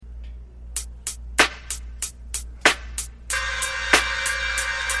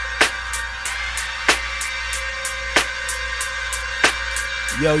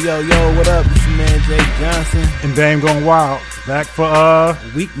Yo, what up? This is man Jake Johnson. And Dame Going Wild. Back for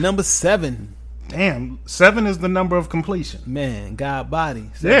Week number 7. Damn, 7 is the number of completion. Man, God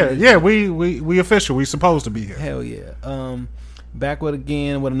body. Yeah, we official. We supposed to be here. Hell yeah. Back with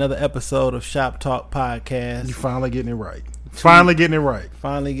another episode of Shop Talk Podcast. You finally getting it right. Finally getting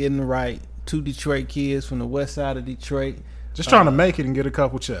it right. 2 Detroit kids from the west side of Detroit. Just trying to make it and get a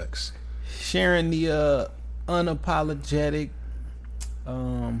couple checks. Sharing the unapologetic,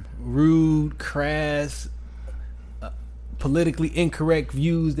 rude, crass, politically incorrect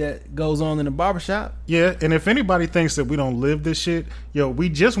views that goes on in the barbershop. Yeah, and if anybody thinks that we don't live this shit, yo, we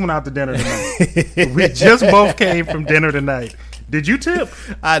just went out to dinner tonight. We just both came from dinner tonight. Did you tip?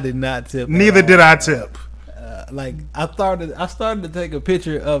 I did not tip. Neither did I tip. I started to take a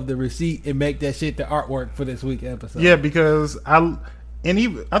picture of the receipt and make that shit the artwork for this week episode. Yeah, because I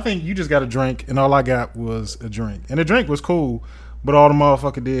think you just got a drink, and all I got was a drink, and the drink was cool. But all the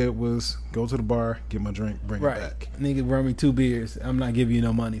motherfucker did was go to the bar, get my drink, bring it back. Nigga run me 2 beers. I'm not giving you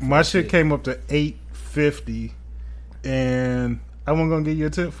no money. My shit came up to $8.50, and I wasn't gonna give you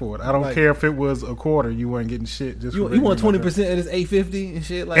a tip for it. I don't care if it was a quarter. You weren't getting shit. Just you want 20% of this $8.50 and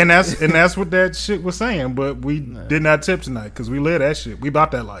shit. And that's what that shit was saying. But we did not tip tonight because we live that shit. We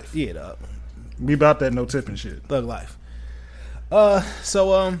about that life. Yeah, dog. We about that no tipping shit. Thug life.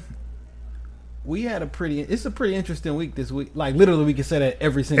 We had it's a pretty interesting week this week. Like, literally, we can say that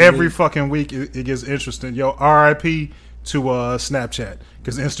every week. Fucking week it gets interesting. Yo, RIP to Snapchat,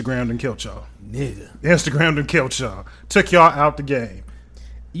 because Instagram done killed y'all. Nigga. Instagram done killed y'all. Took y'all out the game.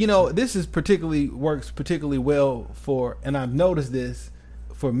 You know, this is works particularly well for, and I've noticed this,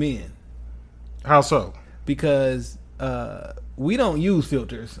 for men. How so? Because we don't use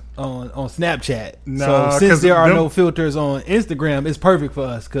filters on Snapchat. Nah, so since there are no filters on Instagram, it's perfect for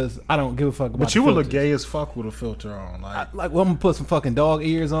us because I don't give a fuck about But you the would filters. Look gay as fuck with a filter on. Well, I'm going to put some fucking dog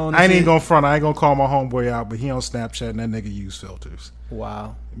ears on. I ain't even going to front. I ain't going to call my homeboy out, but he on Snapchat and that nigga use filters.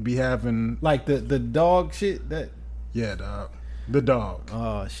 Wow. Be having... Like the dog shit? Yeah, dog. The dog.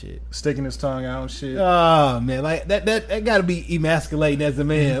 Oh, shit. Sticking his tongue out and shit. Oh, man. Like, that got to be emasculating as a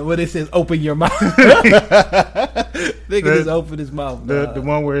man when it says open your mouth. Nigga just open his mouth. The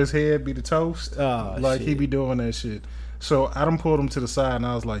one where his head be the toast. Oh, like, shit. he be doing that shit. So, I done pulled him to the side and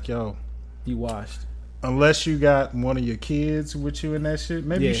I was like, yo. You washed. Unless you got one of your kids with you in that shit,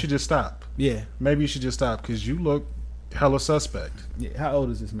 maybe you should just stop. Yeah. Maybe you should just stop because you look hella suspect. Yeah. How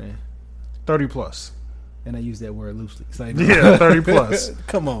old is this man? 30 plus. And I use that word loosely. It's like, yeah, 30 plus.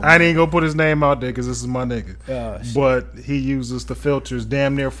 Come on. I ain't gonna put his name out there because this is my nigga. Oh, shit. But he uses the filters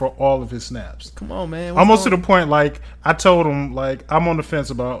damn near for all of his snaps. Come on, man. Almost to the point, like, I told him, like, I'm on the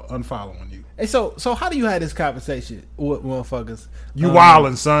fence about unfollowing you. Hey, so how do you have this conversation with motherfuckers? You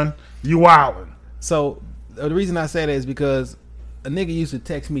wildin', son. You wildin'. So the reason I say that is because a nigga used to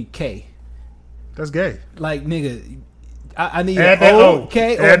text me K. That's gay. Like, nigga, I need Add an that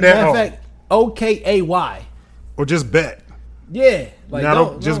O-K, or matter of fact, O-K-A-Y. Or just bet. Yeah.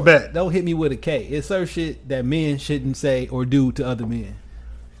 Like, just bet. Don't hit me with a K. It's certain shit that men shouldn't say or do to other men.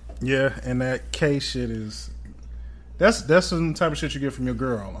 Yeah, and that K shit is... That's some type of shit you get from your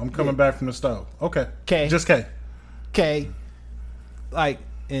girl. I'm coming back from the stove. Okay. K. Just K. K. Like,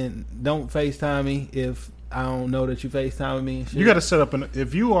 and don't FaceTime me if I don't know that you FaceTiming me and shit. You got to set up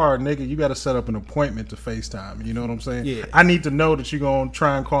if you are a nigga, you got to set up an appointment to FaceTime. You know what I'm saying? Yeah. I need to know that you're going to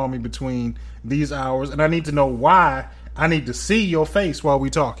try and call me between these hours, and I need to know why. I need to see your face while we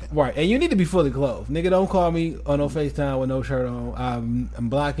talking. Right, and you need to be fully clothed. Nigga, don't call me on no FaceTime with no shirt on. I'm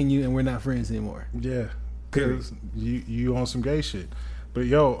blocking you, and we're not friends anymore. Yeah, because you on some gay shit. But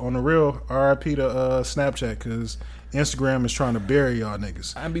yo, on the real, RIP to Snapchat, because Instagram is trying to bury y'all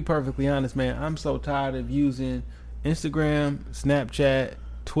niggas. I'll be perfectly honest, man. I'm so tired of using Instagram, Snapchat,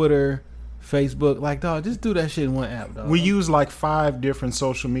 Twitter, Facebook. Like, dog, just do that shit in one app, dog. We use like 5 different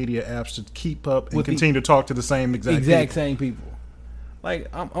social media apps to keep up and continue to talk to the same exact people. Same people. Like,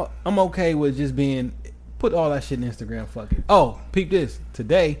 I'm okay with just being, put all that shit in Instagram. Fuck it. Oh, peep this.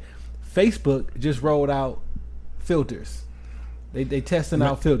 Today, Facebook just rolled out filters. They testing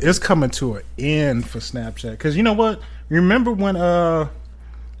out filters. It's coming to an end for Snapchat. Because you know what? Remember when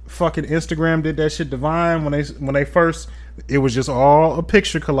fucking Instagram did that shit to Vine when they first, it was just all a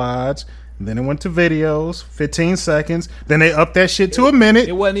picture collage. Then it went to videos, 15 seconds. Then they upped that shit to a minute.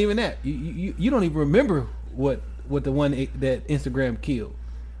 It wasn't even that. You don't even remember what the one that Instagram killed.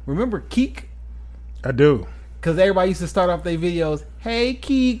 Remember Keek? I do. Because everybody used to start off their videos, hey,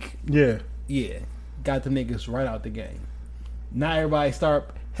 Keek. Yeah. Yeah. Got the niggas right out the game. Now everybody start,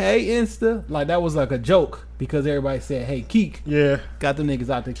 Hey Insta, like that was like a joke because everybody said, "Hey Keek, Yeah. got them niggas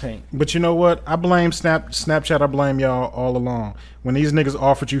out the paint." But you know what? I blame Snapchat. I blame y'all all along. When these niggas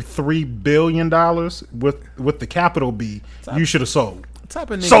offered you $3 billion with the capital B, you should have sold. What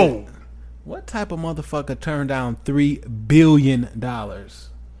type of nigga? Sold. What type of motherfucker turned down $3 billion?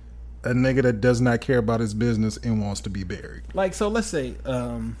 A nigga that does not care about his business and wants to be buried. Like, so let's say,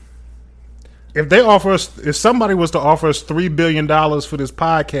 If somebody was to offer us $3 billion for this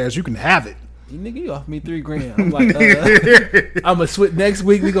podcast, you can have it. nigga, you offered me $3,000. I'm like, I'm gonna switch next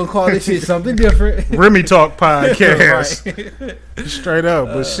week. We gonna call this shit something different. Remy Talk podcast, Right. straight up.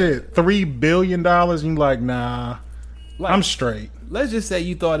 But shit, $3 billion. You like, nah, Like, I'm straight. let's just say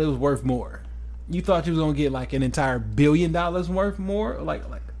you thought it was worth more. You thought you was gonna get like an entire $1 billion worth more. Like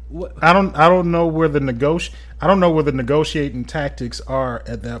what? I don't know where the negotiating tactics are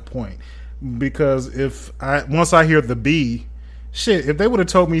at that point. Because once I hear the B, shit, if they would have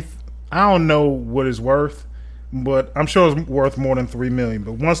told me, I don't know what it's worth, but I'm sure it's worth more than $3 million.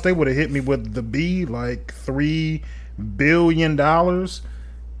 But once they would have hit me with the B, like $3 billion,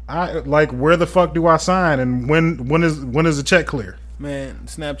 I like, where the fuck do I sign, and when is the check clear? Man,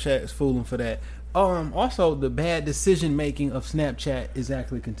 Snapchat is fooling for that. Also, the bad decision making of Snapchat is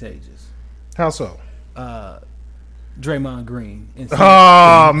actually contagious. How so? Draymond Green. And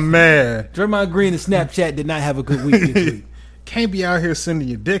Oh man, Draymond Green and Snapchat did not have a good week this week. Can't be out here sending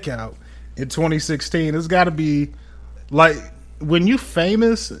your dick out in 2016. It's got to be like, when you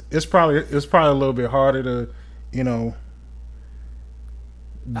famous, it's probably a little bit harder to,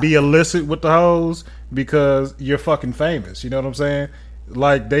 be illicit with the hoes because you're fucking famous. You know what I'm saying?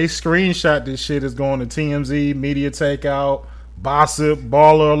 Like, they screenshot this shit as going to TMZ, Media Takeout, Gossip,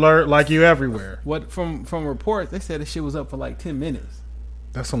 Baller Alert, like you everywhere. What from reports, they said this shit was up for like 10 minutes.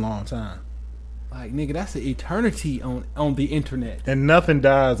 That's a long time. Like, nigga, that's an eternity on the internet. And nothing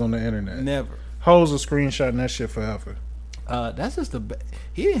dies on the internet. Never. Hoes are screenshotting that shit forever. That's just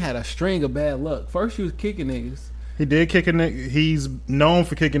he didn't had a string of bad luck. First, he was kicking niggas. He did kick a nigga. He's known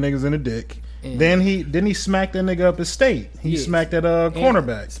for kicking niggas in the dick. And then he smacked that nigga up his state. He smacked that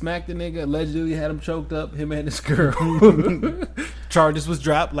cornerback. Smacked the nigga. Allegedly had him choked up. Him and his girl. Charges was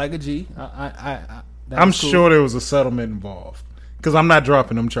dropped like a G. I'm sure there was a settlement involved, because I'm not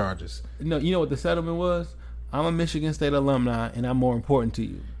dropping them charges. No, you know what the settlement was? I'm a Michigan State alumni, and I'm more important to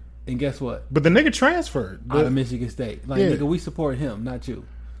you. And guess what? But the nigga transferred Out of Michigan State. Like, nigga, we support him, not you.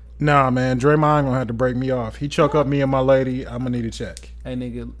 Nah, man, Draymond gonna have to break me off. He choke up me and my lady, I'm gonna need a check. Hey,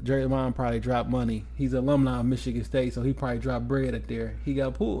 nigga, Draymond probably dropped money. He's an alumni of Michigan State, so he probably dropped bread up there. He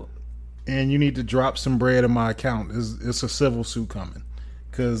got pulled. And you need to drop some bread in my account. It's a civil suit coming,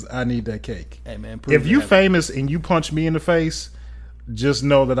 because I need that cake. Hey, man, if you famous and you punch me in the face, just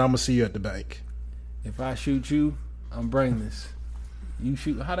know that I'm gonna see you at the bank. If I shoot you, I'm brainless. You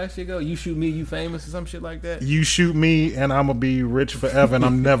shoot, how that shit go? You shoot me, you famous or some shit like that? You shoot me and I'm gonna be rich forever and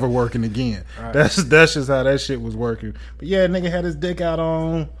I'm never working again. Right. That's just how that shit was working. But yeah, nigga had his dick out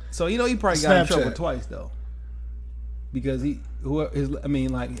on. So he probably got in trouble twice though, because and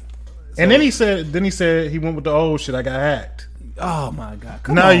then he said he went with the old shit. I got hacked. Oh my god!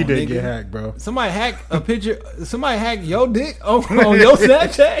 You did get hacked, bro. Somebody hacked a picture. Somebody hacked your dick on your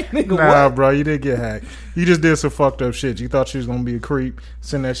Snapchat, nigga. Nah, what? Bro, you did get hacked. You just did some fucked up shit. You thought she was gonna be a creep.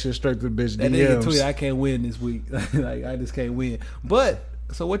 Send that shit straight to the bitch that DMs. Nigga tweet, I can't win this week. Like, I just can't win. But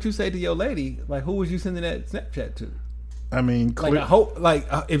so what you say to your lady? Like, who was you sending that Snapchat to? I mean, like, I hope, like,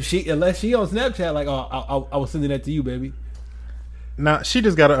 unless she on Snapchat, like, I was sending that to you, baby. Now, she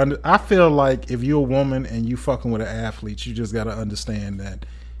just gotta I feel like if you're a woman and you fucking with an athlete, you just gotta understand that,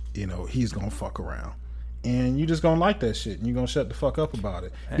 he's gonna fuck around, and you just gonna like that shit, and you gonna shut the fuck up about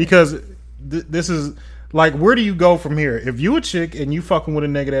it. Because this is like, where do you go from here? If you a chick and you fucking with a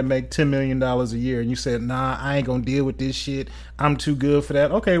nigga that make $10 million a year, and you said, nah, I ain't gonna deal with this shit, I'm too good for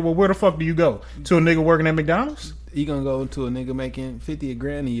that. Okay, well, where the fuck do you go? To a nigga working at McDonald's? You gonna go to a nigga making $50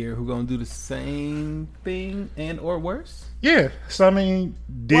 grand a year who gonna do the same thing and or worse? Yeah. So I mean,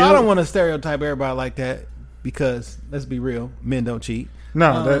 I don't want to stereotype everybody like that, because let's be real, men don't cheat.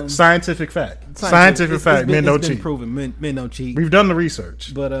 No, that's scientific fact. Scientific fact. Men don't cheat. Proven. Men don't cheat. We've done the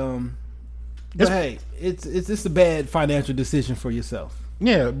research. But hey, it's just a bad financial decision for yourself.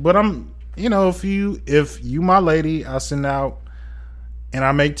 Yeah, but if you my lady, I send out and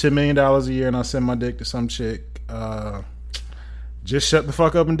I make $10 million a year and I send my dick to some chick, just shut the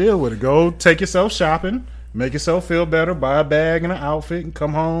fuck up and deal with it. Go take yourself shopping, make yourself feel better, buy a bag and an outfit, and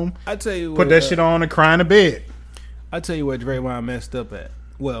come home. I tell you, put that shit on and cry in the bed. I tell you where Draymond messed up at.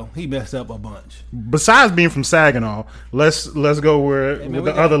 Well, he messed up a bunch. Besides being from Saginaw, let's go with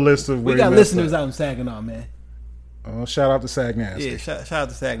the other list of where we got listeners out in Saginaw, man. Shout out to Sag Nasty. Yeah, shout out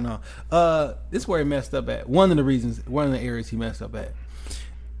to Sagnaw. This is where he messed up at. One of the areas he messed up at.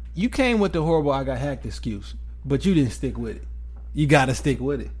 You came with the horrible "I got hacked" excuse, but you didn't stick with it. You got to stick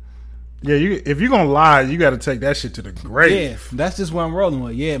with it. Yeah, if you're gonna lie, you got to take that shit to the grave. Yeah, that's just what I'm rolling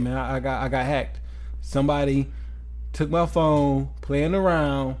with. Yeah, man, I got hacked. Somebody took my phone, playing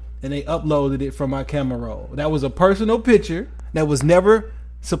around, and they uploaded it from my camera roll. That was a personal picture that was never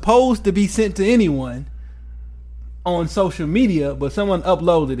supposed to be sent to anyone on social media, but someone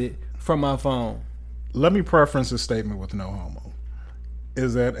uploaded it from my phone. Let me preference a statement with no homo.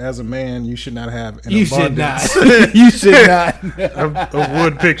 Is that as a man, you should not have an You abundance should not. You should not. of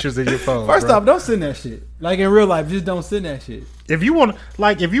wood pictures in your phone. First bro. off, don't send that shit. Like in real life, just don't send that shit. If you want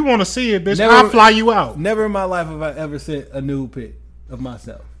to see it, bitch, Never- I'll fly you out. Never in my life have I ever sent a nude pic of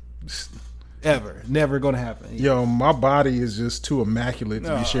myself. Ever. Never gonna happen. Yo, my body is just too immaculate to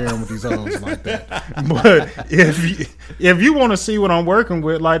No. be sharing with these hoes like that. But if you want to see what I'm working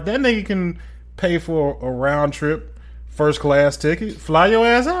with, like that nigga can pay for a round trip, first class ticket, fly your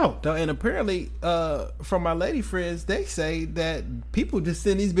ass out. And apparently, from my lady friends, they say that people just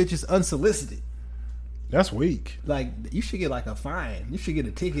send these bitches unsolicited. That's weak. Like, you should get like a fine. You should get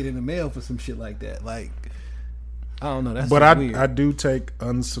a ticket in the mail for some shit like that. Like, I don't know. That's But just weird. I do take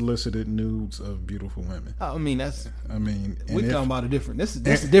unsolicited nudes of beautiful women. I mean, that's We talking about a different. That's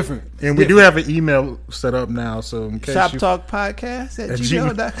different. And we do have an email set up now, so in case Shop you, Talk Podcast at at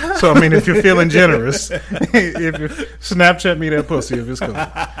gmail.com. So if you're feeling generous, if you Snapchat me that pussy if it's cool.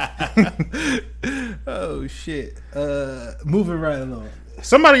 Oh shit. Moving right along.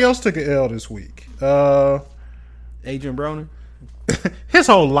 Somebody else took an L this week. Adrian Broner. His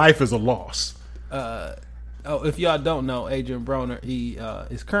whole life is a loss. If y'all don't know, Adrian Broner, he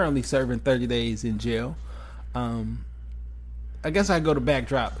is currently serving 30 days in jail. I guess I go to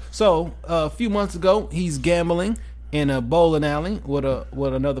backdrop. So a few months ago, he's gambling in a bowling alley with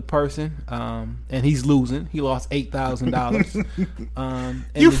another person, and he's losing. He lost $8,000.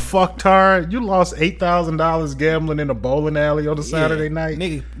 You fucktard. You lost $8,000 gambling in a bowling alley on a Saturday night.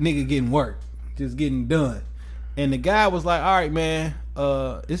 Nigga getting work, just getting done. And the guy was like, "All right, man,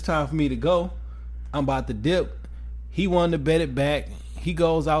 it's time for me to go. I'm about to dip." He wanted to bet it back. He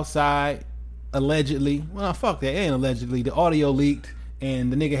goes outside, allegedly. Well, fuck that. It ain't allegedly. The audio leaked,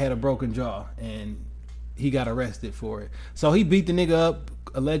 and the nigga had a broken jaw, and he got arrested for it. So he beat the nigga up,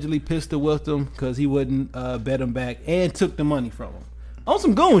 allegedly pistol whipped him because he wouldn't bet him back, and took the money from him. On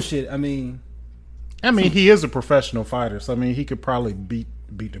some goon shit. I mean, he is a professional fighter, so he could probably beat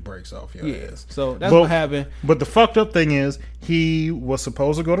the brakes off your ass. So that's what happened. But the fucked up thing is, he was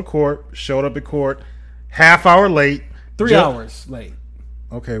supposed to go to court, showed up at court, half hour late. 3 hours late.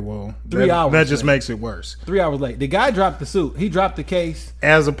 Okay, well, 3 hours that just late. makes it worse. 3 hours late. The guy dropped the suit. He dropped the case.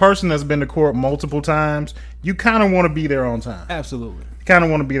 As a person that's been to court multiple times, you kind of want to be there on time. Absolutely. You kind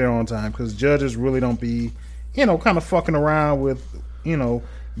of want to be there on time because judges really don't be, kind of fucking around with,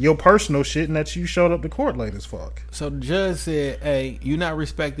 your personal shit and that you showed up to court late as fuck. So the judge said, "Hey, you're not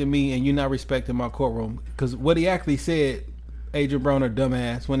respecting me and you're not respecting my courtroom." Because what he actually said, Adrian Broner,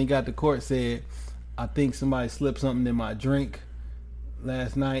 dumbass, when he got to court said, "I think somebody slipped something in my drink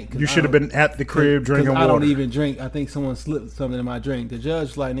last night." You should have been at the crib drinking water. I don't even drink. I think someone slipped something in my drink. The judge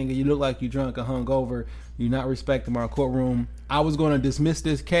was like, "Nigga, you look like you drunk or hungover. You're not respecting my courtroom." I was going to dismiss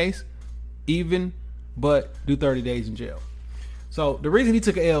this case, but do 30 days in jail. So the reason he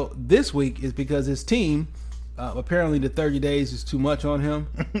took an L this week is because his team, apparently the 30 days is too much on him,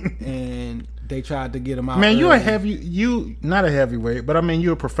 and they tried to get him out. Man, early. you not a heavyweight, but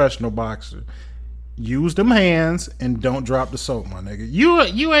you're a professional boxer. Use them hands and don't drop the soap, my nigga.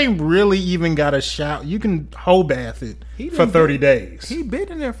 You ain't really even got a shout. You can whole bath it for 30 days. He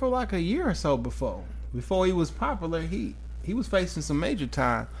been in there for like a year or so before he was popular. He was facing some major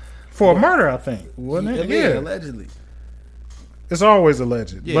time for a murder, I think, wasn't it? Yeah, allegedly. It's always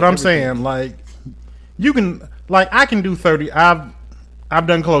alleged, yeah, but I'm everything. saying you can I can do 30. I've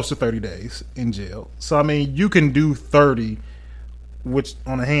done close to 30 days in jail, so you can do 30, which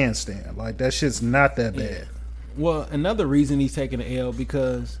on a handstand, that shit's not that bad. Yeah. Well, another reason he's taking an L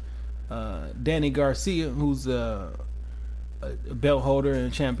because Danny Garcia, who's a belt holder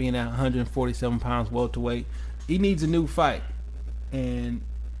and champion at 147 pounds welterweight, he needs a new fight, and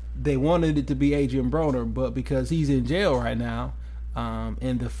they wanted it to be Adrian Broner, but because he's in jail right now,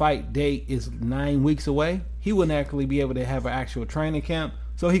 and the fight date is 9 weeks away, he wouldn't actually be able to have an actual training camp,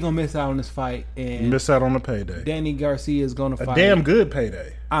 so he's gonna miss out on this fight and miss out on the payday. Danny Garcia is gonna fight a damn good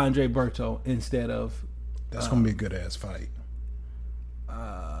payday. Andre Berto instead of that's gonna be a good ass fight.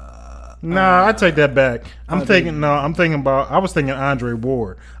 Nah, I take that back. I was thinking Andre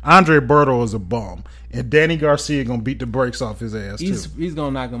Ward. Andre Berto is a bum, and Danny Garcia gonna beat the brakes off his ass too. He's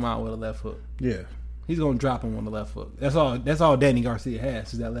gonna knock him out with a left hook. Yeah, he's gonna drop him on the left hook. That's all Danny Garcia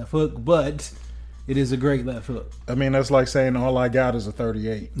has is that left hook. But it is a great left hook. I mean, that's like saying all I got is a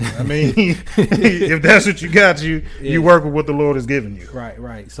 38. I mean, if that's what you got, you work with what the Lord has given you.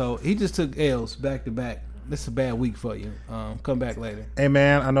 Right. So he just took L's back to back. This is a bad week for you. Come back later. Hey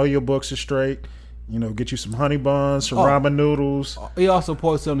man, I know your books are straight. You know, get you some honey buns, some ramen noodles. He also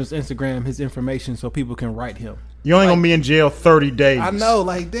posts on his Instagram his information so people can write him. You only gonna be in jail 30 days. I know,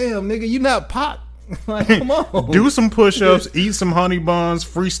 like damn, nigga, you not Pac. Like, come on. Do some push-ups, eat some honey buns,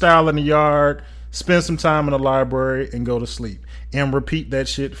 freestyle in the yard, spend some time in the library, and go to sleep. And repeat that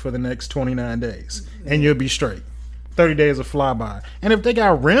shit for the next 29 days, and you'll be straight. 30 days of flyby. And if they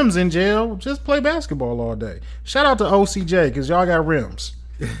got rims in jail, just play basketball all day. Shout out to OCJ because y'all got rims.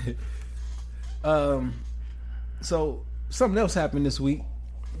 So something else happened this week,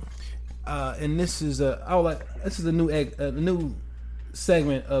 and this is a new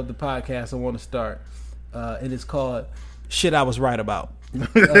segment of the podcast I want to start, and it's called "Shit I Was Right About."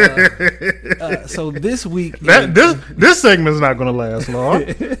 So this week, this segment's not going to last long.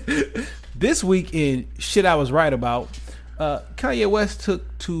 This week in "Shit I Was Right About," Kanye West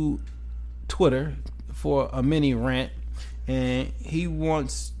took to Twitter for a mini rant, and he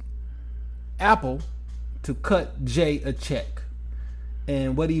wants Apple to cut Jay a check.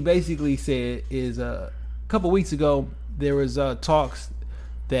 And what he basically said is a couple weeks ago there was talks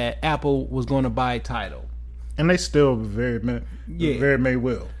that Apple was going to buy Tidal, and they still very may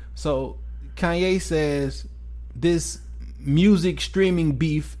will. So Kanye says this music streaming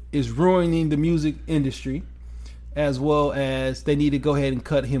beef is ruining the music industry, as well as they need to go ahead and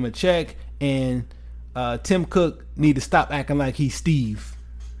cut him a check, and Tim Cook need to stop acting like he's Steve.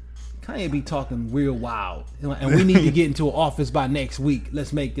 Kanye be talking real wild, and we need to get into an office by next week.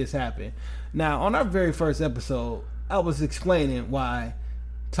 Let's make this happen. Now, on our very first episode, I was explaining why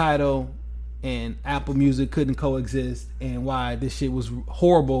Tidal and Apple Music couldn't coexist and why this shit was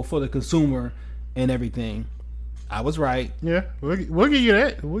horrible for the consumer and everything. I was right. Yeah, we'll give you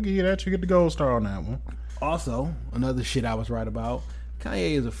that. We'll give you that. You get the gold star on that one. Also, another shit I was right about.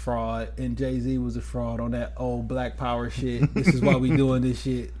 Kanye is a fraud, and Jay-Z was a fraud on that old Black Power shit. This is why we doing this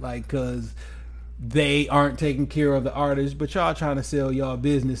shit, like, because they aren't taking care of the artists, but y'all trying to sell y'all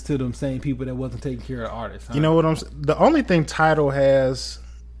business to them same people that wasn't taking care of the artists. Huh? You know what I'm saying? The only thing Tidal has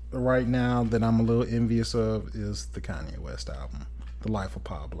right now that I'm a little envious of is the Kanye West album, The Life of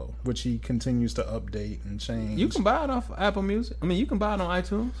Pablo, which he continues to update and change. You can buy it off Apple Music. I mean, you can buy it on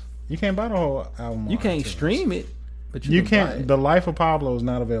iTunes. You can't buy the whole album on You can't iTunes. stream it. But you can't. Buy it. The Life of Pablo is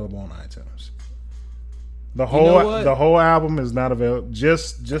not available on iTunes. The whole album is not available.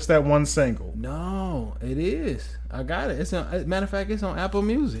 Just that one single. No, it is. I got it. It's on, matter of fact, it's on Apple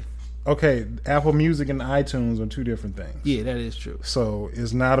Music. Okay, Apple Music and iTunes are two different things. Yeah, that is true. So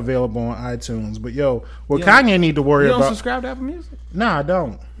it's not available on iTunes. But Kanye need to worry about. You don't subscribe to Apple Music? Nah, I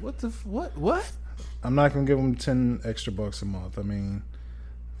don't. What? I'm not gonna give him $10 extra a month. I mean,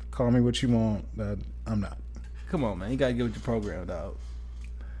 call me what you want. I'm not. Come on, man. You gotta get with your program, dog.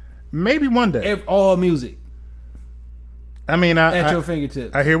 Maybe one day. All music. I mean, at your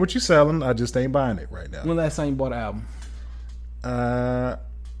fingertips. I hear what you're selling. I just ain't buying it right now. When last time you bought an album?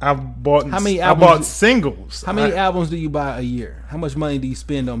 I've bought. How many albums? I bought singles. How many albums do you buy a year? How much money do you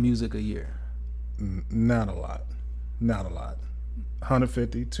spend on music a year? Not a lot.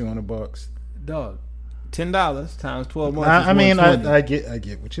 $150, $200. Dog. $10 times 12 months. I mean, I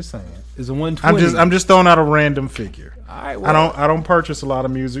get what you're saying. It's a 120. I'm just throwing out a random figure. All right. Well, I don't purchase a lot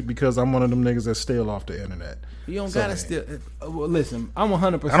of music because I'm one of them niggas that steal off the internet. You don't gotta steal. Well, listen, I'm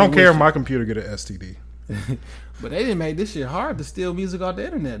 100%. I don't care if my computer get an STD. But they didn't make this shit hard to steal music off the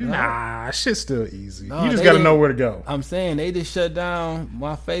internet. Dog. Nah, shit's still easy. No, you just got to know where to go. I'm saying they just shut down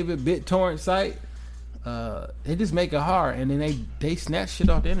my favorite BitTorrent site. They just make it hard, and then they snatch shit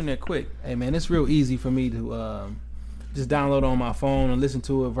off the internet quick. Hey man, it's real easy for me to just download on my phone and listen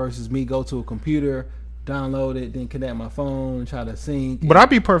to it versus me go to a computer, download it, then connect my phone and try to sync. But I'll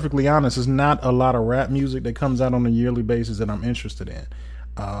be perfectly honest, there's not a lot of rap music that comes out on a yearly basis that I'm interested in.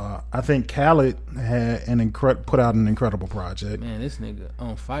 I think Khaled had put out an incredible project. Man, this nigga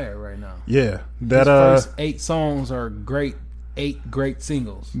on fire right now. Yeah, his first 8 songs are great. 8 great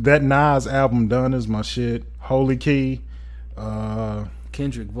singles. That Nas album Done is my shit. Holy Key,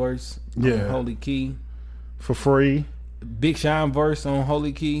 Kendrick verse. Yeah, on Holy Key for free. Big Sean verse on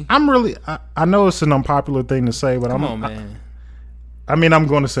Holy Key. I know it's an unpopular thing to say, but man. I mean, I'm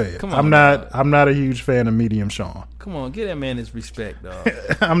going to say it. Come on, I'm not. dog. I'm not a huge fan of Medium Sean. Come on, give that man his respect, dog.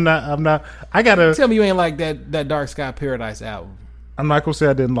 I'm not. I gotta. Tell me you ain't like that Dark Sky Paradise album. I'm not gonna say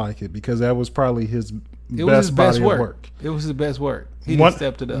I didn't like it because that was probably his It was best his best body of work. work. It was his best work. He One, just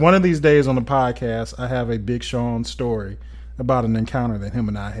stepped it up. one of these days on the podcast, I have a Big Sean story about an encounter that him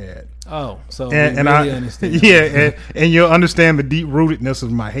and I had. Oh, so And, we and really I, understand. yeah, and you'll understand the deep rootedness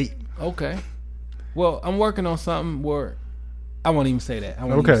of my hate. Okay. Well, I'm working on something where I won't even say that. I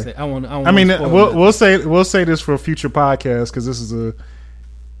won't Okay. even say. I mean, we'll say this for a future podcast because this is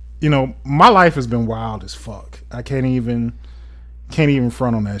my life has been wild as fuck. I can't even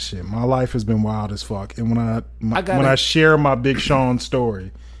front on that shit. My life has been wild as fuck, and when I share my Big Sean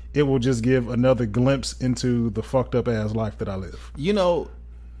story, it will just give another glimpse into the fucked up ass life that I live. You know,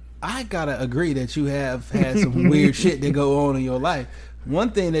 I gotta agree that you have had some weird shit that go on in your life.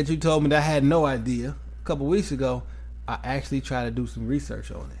 One thing that you told me that I had no idea a couple weeks ago, I actually tried to do some research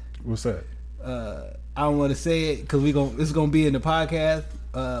on it. What's that? I don't want to say it because it's gonna be in the podcast.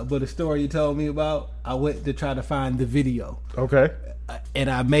 But the story you told me about, I went to try to find the video. Okay. And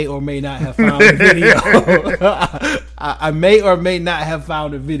I may or may not have found the video. I may or may not have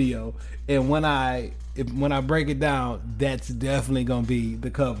found a video. And when I break it down, that's definitely gonna be the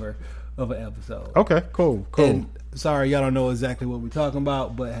cover of an episode. Okay. Cool. And sorry, y'all don't know exactly what we're talking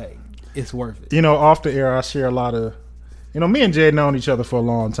about, but hey, it's worth it. Off the air, I share a lot of. Me and Jay known each other for a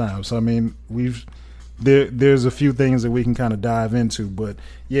long time, so I mean, there's a few things that we can kind of dive into, but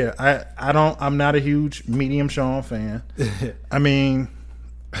yeah, I'm not a huge Medium Sean fan. I mean,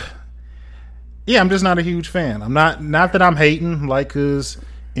 yeah, I'm just not a huge fan. I'm not that I'm hating, like, cause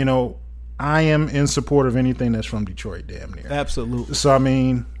I am in support of anything that's from Detroit, damn near. Absolutely. So I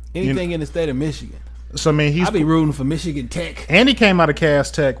mean, anything in the state of Michigan. So I mean, I'll be rooting for Michigan Tech. And he came out of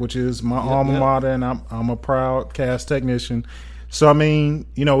Cass Tech, which is my alma mater, and I'm a proud Cass technician. So I mean,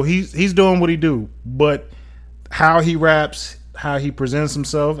 he's doing what he do, but how he raps, how he presents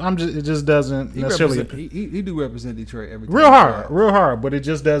himself, it just doesn't necessarily. He do represent Detroit every time. Real hard, but it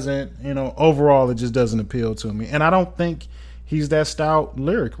just doesn't. Overall, it just doesn't appeal to me, and I don't think he's that stout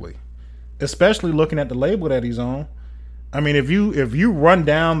lyrically, especially looking at the label that he's on. I mean, if you run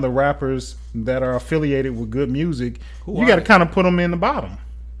down the rappers that are affiliated with good music, you got to kind of put them in the bottom.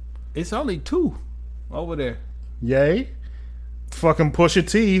 It's only two over there. Yay. Fucking Pusha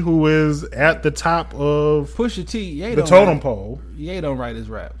T, who is at the top of Pusha T, the totem pole. Ye don't write his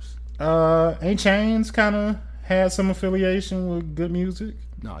raps. Ain't Chainz kind of had some affiliation with good music?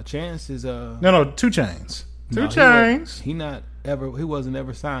 No, Chance is No, 2 Chainz. 2 Chainz. He wasn't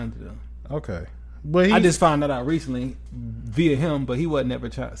ever signed to them. Okay. But I just found that out recently via him, but he wasn't ever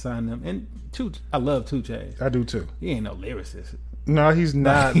signed them. And I love 2 Chainz. I do too. He ain't no lyricist. No, he's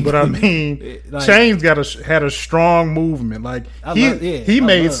not. But I mean, Chainz had a strong movement. Like he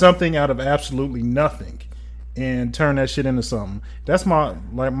made something out of absolutely nothing, and turned that shit into something. That's my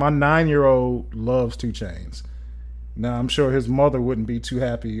 9-year-old loves 2 Chainz. Now I'm sure his mother wouldn't be too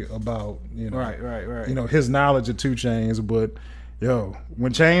happy about right. His knowledge of 2 Chainz, but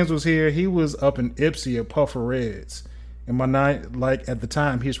when Chainz was here, he was up in Ipsy at Puffer Reds. And at the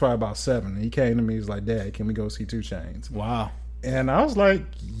time, he was probably about 7. And he came to me, he's like, "Dad, can we go see 2 Chainz?" Wow. And I was like,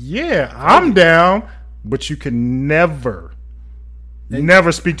 "Yeah, I'm down, but you can never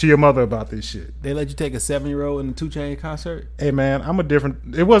speak to your mother about this shit." They let you take a 7-year-old in a 2 Chainz concert? Hey man,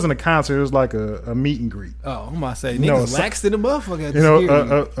 it wasn't a concert, it was like a meet and greet. Oh, I'm about to say, niggas laxed in the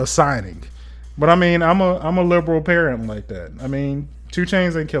motherfucker. A signing. But I mean, I'm a liberal parent like that. I mean, 2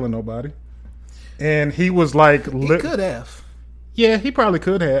 Chainz ain't killing nobody. And he was like, he could have. Yeah, he probably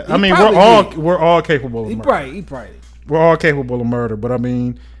could have. I mean, we're all capable of murder. He probably. We're all capable of murder, but I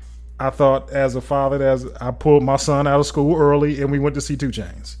mean, I thought as a father, I pulled my son out of school early and we went to see 2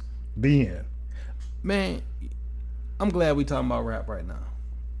 Chainz. The end. Man, I'm glad we talking about rap right now.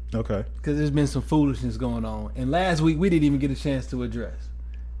 Okay. Because there's been some foolishness going on. And last week we didn't even get a chance to address.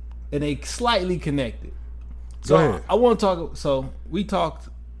 And they slightly connected. So go ahead. I want to talk. So we talked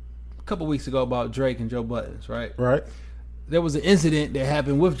a couple weeks ago about Drake and Joe Budden, right? Right. There was an incident that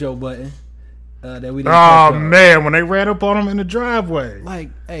happened with Joe Budden that we didn't. Oh man, when they ran up on him in the driveway. Like,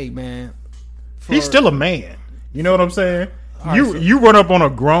 hey man, he's still a man. You know what I'm saying? Right, you run up on a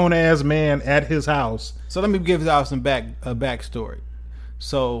grown ass man at his house. So let me give y'all some backstory.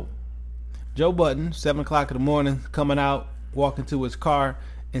 So Joe Budden, 7:00 in the morning, coming out, walking to his car,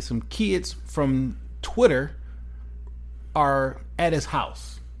 and some kids from Twitter are at his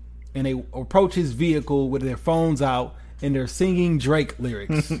house, and they approach his vehicle with their phones out, and they're singing Drake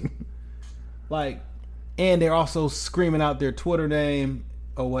lyrics, and they're also screaming out their Twitter name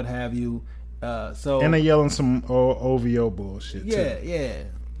or what have you, So And they yelling some OVO bullshit yeah, too. yeah,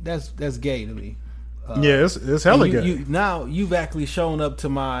 that's gay to me. Yeah, it's hella you, gay. now you've actually shown up to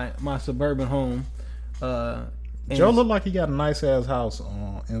my suburban home. And Joe looked like he got a nice ass house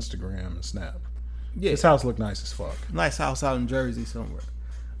on Instagram and Snap. yeah, His house looked nice as fuck. nice house out in Jersey somewhere.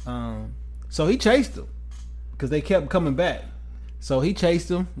 So he chased them because they kept coming back. So he chased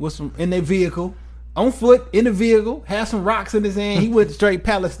them with some in their vehicle, on foot in the vehicle, had some rocks in his hand. He went straight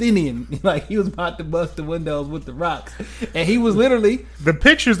Palestinian, like he was about to bust the windows with the rocks, and he was literally The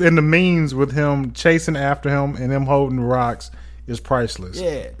pictures and the memes with him chasing after him and him holding the rocks is priceless.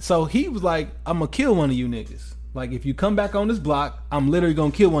 yeah. So he was like, "I'm gonna kill one of you niggas. Like if you come back on this block, I'm literally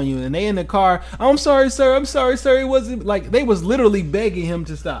gonna kill one of you." And they in the car. I'm sorry, sir. I'm sorry, sir. It wasn't like they was literally begging him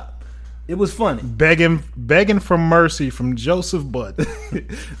to stop. It was funny. Begging for mercy from Joseph Butt.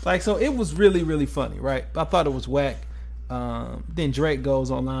 Like, so it was really, really funny, right? I thought it was whack. Then Drake goes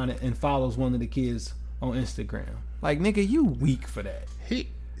online and follows one of the kids on Instagram. Like, nigga, you weak for that. He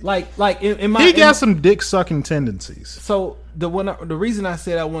In my he got some dick sucking tendencies. So the reason I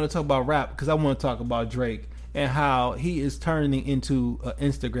said I want to talk about rap because I want to talk about Drake and how he is turning into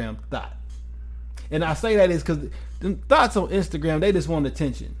an Instagram thought. And I say that is because the thoughts on Instagram, they just want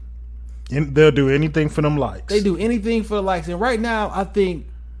attention. And they'll do anything for them likes. They do anything for the likes. And right now, I think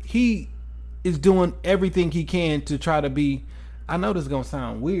he is doing everything he can to try to be. I know this is going to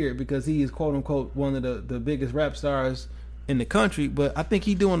sound weird because he is quote unquote one of the biggest rap stars in the country, but I think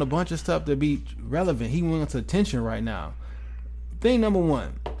he's doing a bunch of stuff to be relevant. He wants attention right now. Thing number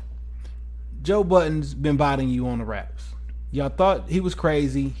one, Joe Budden's been bodying you on the raps. Y'all thought he was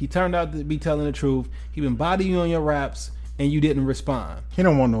crazy. He turned out to be telling the truth. He been bodying you on your raps, and you didn't respond. He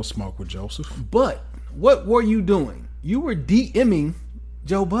don't want no smoke with Joseph. But what were you doing? You were DMing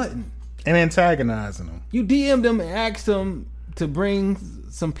Joe Budden. And antagonizing him. You DM'd him and asked him to bring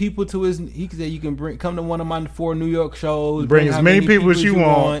some people to his. He said you can come to one of my 4 New York shows. Bring as how many people as you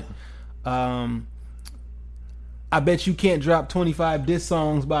want. I bet you can't drop 25 diss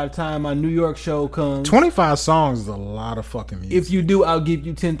songs by the time my New York show comes. 25 songs is a lot of fucking music. If you do, I'll give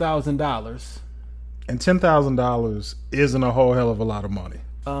you $10,000. And $10,000 isn't a whole hell of a lot of money.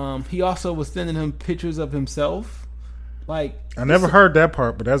 He also was sending him pictures of himself. Like, I never heard that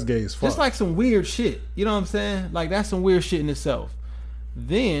part, but that's gay as fuck. just like some weird shit. You know what I'm saying? Like, that's some weird shit in itself.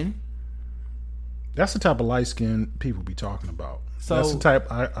 Then, that's the type of light skinned people be talking about. So that's the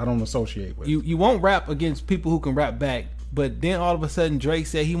type I don't associate with. you won't rap against people who can rap back, but then all of a sudden Drake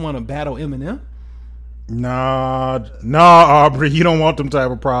said he want to battle Eminem. Nah, Aubrey, you don't want them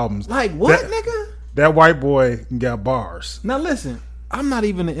type of problems. Like what, nigga? That white boy got bars. Now listen, I'm not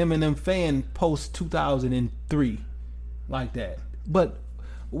even an Eminem fan post 2003 like that. But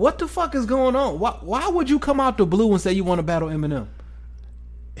what the fuck is going on? Why would you come out the blue and say you want to battle Eminem?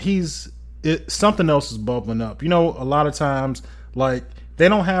 Something else is bubbling up. You know, a lot of times, like, they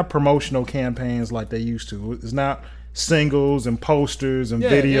don't have promotional campaigns like they used to. It's not singles and posters and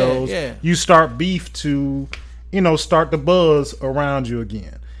videos. Yeah. You start beef to, start the buzz around you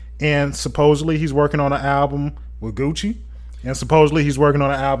again. And supposedly he's working on an album with Gucci. And supposedly he's working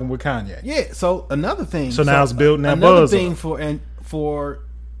on an album with Kanye. Yeah, so another thing. So now it's building that another buzz thing up. for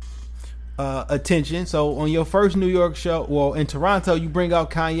attention. So on your first New York show, well, in Toronto, you bring out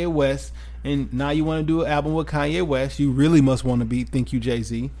Kanye West. And now you want to do an album with Kanye West. You really must want to think you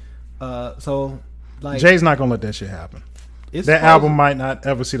Jay-Z. So, like, Jay's not gonna let that shit happen. That album might not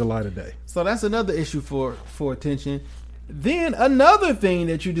ever see the light of day. So that's another issue for attention. Then another thing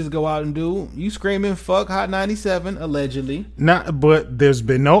that you just go out and do, you screaming "fuck Hot 97" allegedly. But there's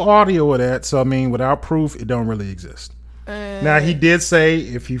been no audio of that. So I mean, without proof, it don't really exist. Now he did say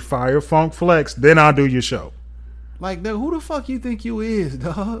if you fire Funk Flex, then I'll do your show. Like, who the fuck you think you is,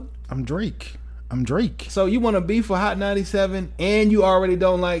 dog? I'm Drake. So you want to beef for Hot 97 and you already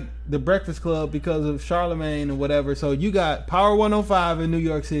don't like the Breakfast Club because of Charlemagne or whatever. So you got Power 105 in New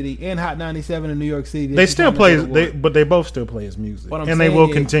York City and Hot 97 in New York City. They still play, but they both still play his music. And they will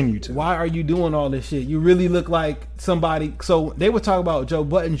continue to. Why are you doing all this shit? You really look like somebody. So they would talk about Joe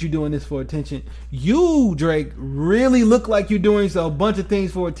Budden's, you doing this for attention. You, Drake, really look like you're doing a bunch of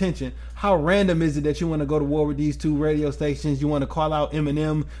things for attention. How random is it that you want to go to war with these 2 radio stations? You want to call out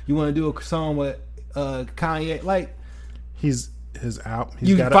Eminem. You want to do a song with Kanye. Like, he's out.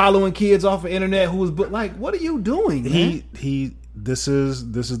 You following kids off the internet who was, but like, what are you doing, man? This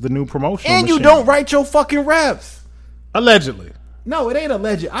is the new promotion. And you don't write your fucking raps. Allegedly. No, it ain't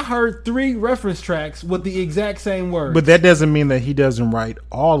alleged. I heard 3 reference tracks with the exact same words. But that doesn't mean that he doesn't write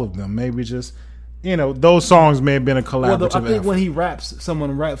all of them. Maybe just, those songs may have been a collaborative I think effort. when he raps,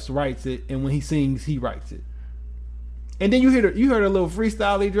 someone writes it, and when he sings, he writes it. And then you heard a little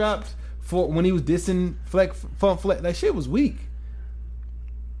freestyle he dropped for when he was dissing Funk Flex. That shit was weak.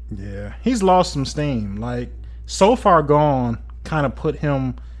 Yeah, he's lost some steam. Like, So Far Gone kind of put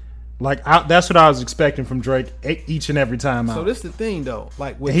him, like, that's what I was expecting from Drake each and every time out. So this the thing though,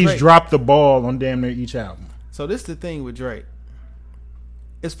 like with he's Drake, dropped the ball on damn near each album. So this the thing with Drake.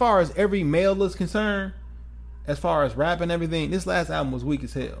 As far as every male is concerned, as far as rap and everything, this last album was weak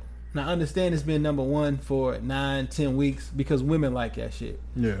as hell. Now I understand it's been number one for 9-10 weeks because women like that shit.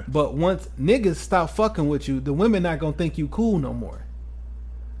 Yeah. But once niggas stop fucking with you, the women not gonna think you cool no more.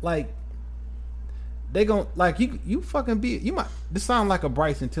 Like, they gon' like you fucking be you might. This sound like a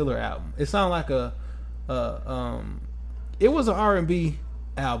Bryson Tiller album. It sound like it was an R&B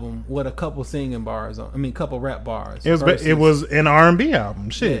album with a couple singing bars on. I mean, couple rap bars. It was an R&B album.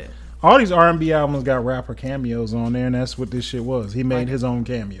 Shit. Yeah. All these R&B albums got rapper cameos on there, and that's what this shit was. He made his own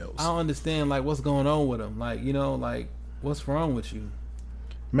cameos. I don't understand like what's going on with him. Like, you know, like what's wrong with you?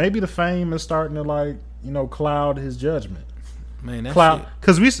 Maybe the fame is starting to, like, you know, cloud his judgment. Man, that Cloud,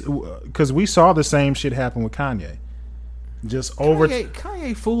 shit. because we saw the same shit happen with Kanye. Just over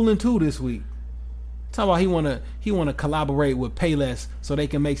Kanye fooling too this week. Talk about he wanna collaborate with Payless so they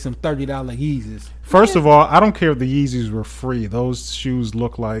can make some $30 Yeezys. First of all, I don't care if the Yeezys were free. Those shoes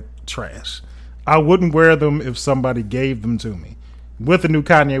look like trash. I wouldn't wear them if somebody gave them to me. With the new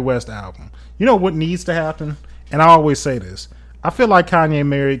Kanye West album, you know what needs to happen? And I always say this. I feel like Kanye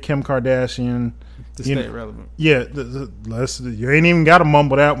married Kim Kardashian To stay relevant. Yeah, you ain't even got to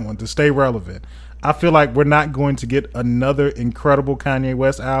mumble that one to stay relevant. I feel like we're not going to get another incredible Kanye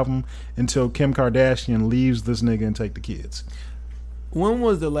West album until Kim Kardashian leaves this nigga and take the kids. When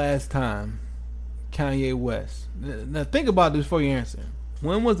was the last time Kanye West? Now think about this before you answer.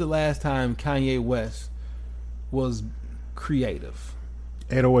 When was the last time Kanye West was creative?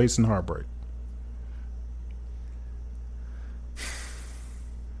 808s and Heartbreak.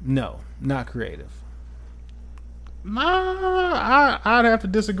 No, not creative. Nah, I'd have to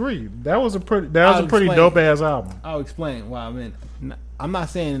disagree. That was a pretty explain. dope ass album. I'll explain why. I mean, I'm not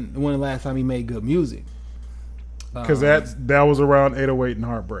saying when the last time he made good music. Because that was around 808 and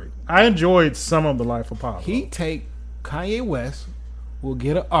Heartbreak. I enjoyed some of The Life of Pablo. Kanye West will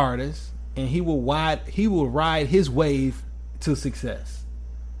get an artist and he will ride his wave to success.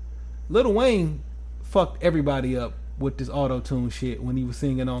 Lil Wayne fucked everybody up with this auto-tune shit when he was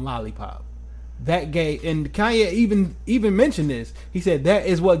singing on Lollipop. That gave, and Kanye even mentioned this. He said that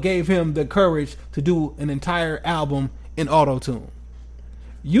is what gave him the courage to do an entire album in auto-tune.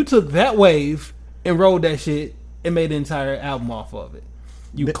 You took that wave and rode that shit and made an entire album off of it.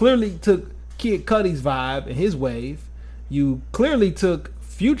 You clearly took Kid Cudi's vibe and his wave. You clearly took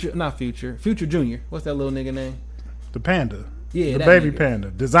Future Jr. What's that little nigga name? The Panda. Yeah, the that baby nigga.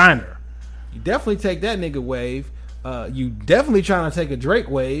 Panda. Designer. You definitely take that nigga wave. You definitely trying to take a Drake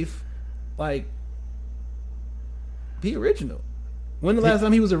wave. Like, be original. When the last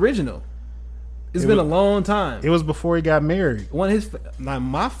time he was original? It's been a long time. It was before he got married.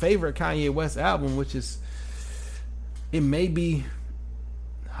 My favorite Kanye West album, which is, it may be,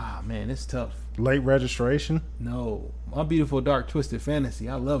 man, it's tough. Late Registration. No, My Beautiful Dark Twisted Fantasy.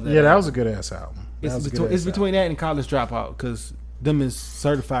 I love that. Yeah, that was a good ass album. It's between that and College Dropout because them is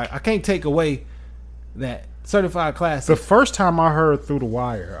certified. I can't take away that certified classic. The first time I heard Through the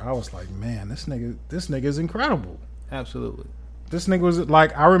Wire, I was like, man, this nigga is incredible. Absolutely. This nigga was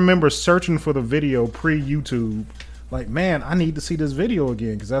like, I remember searching for the video pre-YouTube. Like, man, I need to see this video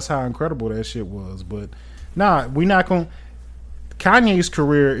again because that's how incredible that shit was. But nah, we not going to. Kanye's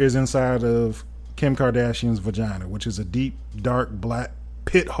career is inside of Kim Kardashian's vagina, which is a deep, dark, black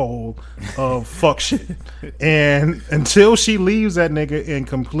pit hole of fuck shit. And until she leaves that nigga and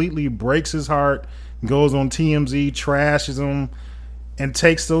completely breaks his heart, goes on TMZ, trashes him, and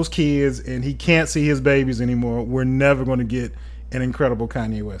takes those kids, and he can't see his babies anymore, we're never going to get an incredible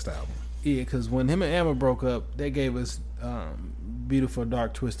Kanye West album. Yeah, because when him and Amber broke up, they gave us Beautiful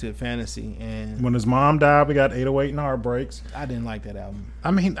Dark Twisted Fantasy, and when his mom died, we got 808 and Heartbreaks. I didn't like that album. I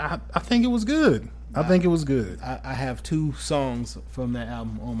mean, I think it was good. I think it was good. I have 2 songs from that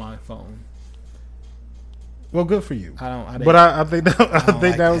album on my phone. Well, good for you. I think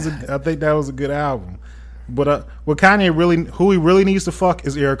that was a good album. But what Kanye who he really needs to fuck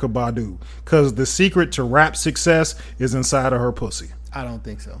is Erykah Badu, because the secret to rap success is inside of her pussy. I don't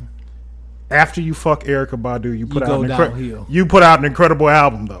think so. After you fuck Erykah Badu, you put out an incredible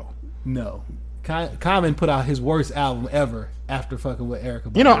album, though. No, Common put out his worst album ever after fucking with Erykah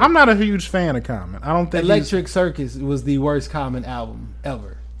Badu. You know, I'm not a huge fan of Common. I don't think Electric Circus was the worst Common album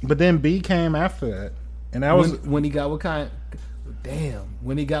ever. But then B came after that, and that was when he got with Kanye. But damn,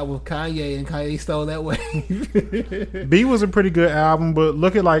 when he got with Kanye and Kanye stole that way. B was a pretty good album, but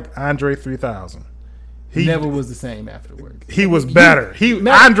look at like Andre 3000. He never was the same afterwards. He was better.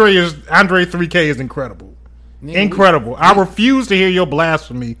 Andre 3K is incredible. Incredible. I refuse to hear your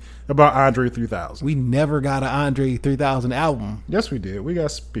blasphemy about Andre 3000. We never got an Andre 3000 album. Yes, we did. We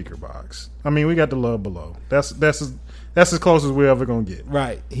got Speaker Box. I mean, we got The Love Below. That's as close as we're ever gonna get.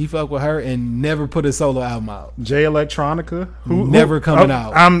 Right. He fucked with her and never put a solo album out. Jay Electronica, never coming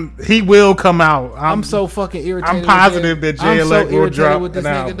out. He will come out. I'm so fucking irritated. I'm positive that Jay Elect will drop with this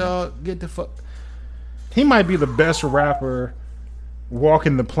an nigga, album. dog. Get the fuck. He might be the best rapper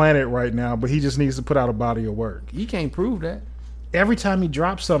walking the planet right now, but he just needs to put out a body of work. You can't prove that. Every time he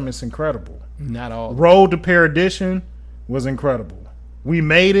drops something, it's incredible. Not all. Road to Perdition was incredible. We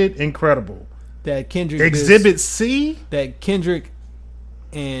Made It, incredible. That Kendrick Exhibit C? That Kendrick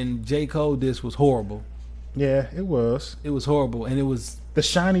and J. Cole diss was horrible. Yeah, it was. It was horrible. And it was... The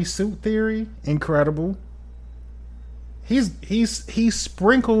Shiny Suit Theory, incredible. He's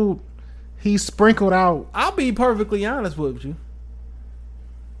sprinkled out. I'll be perfectly honest with you.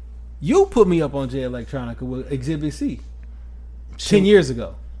 You put me up on Jay Electronica with Exhibit C 10 years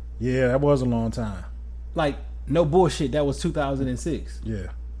ago. Yeah, that was a long time. Like, no bullshit. That was 2006. Yeah.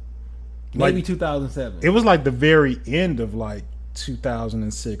 Maybe Like, 2007. It was like the very end of like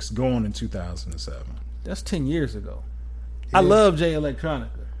 2006, going in 2007. That's 10 years ago. Yeah. I love Jay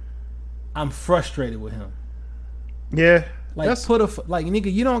Electronica. I'm frustrated with him. Yeah. Like,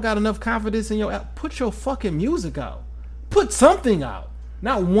 nigga, you don't got enough confidence in your app. Put your fucking music out. Put something out.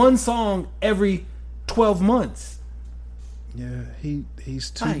 Not one song every 12 months. Yeah,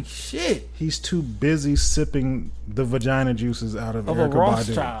 he's too like shit. He's too busy sipping the vagina juices out of Erykah a Badu.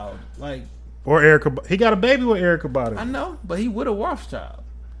 Rothschild. Like, or Erykah. He got a baby with Erykah Badu. I know, but he with a Rothschild.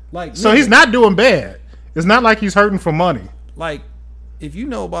 Like, so he's not doing bad. It's not like he's hurting for money. Like, if you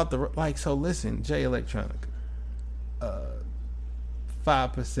know about so listen, Jay Electronica,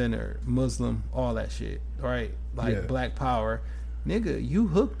 5%er, Muslim, all that shit, right? Like, yeah. Black Power. Nigga, you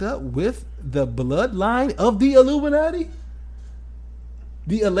hooked up with the bloodline of the Illuminati?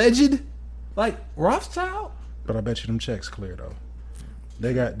 The alleged, like, Rothschild? But I bet you them checks clear though.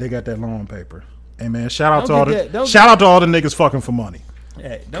 They got that loan paper. Hey man, shout out to all the niggas fucking for money.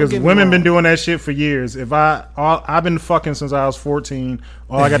 Because women been doing that shit for years. I've been fucking since I was 14.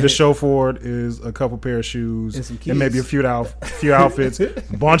 All I got to show for it is a couple pair of shoes and maybe a few outfits,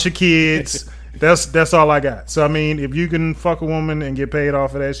 bunch of kids. That's all I got. So I mean, if you can fuck a woman and get paid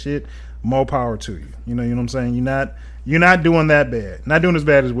off of that shit, more power to you. You know what I'm saying? You're not doing that bad. Not doing as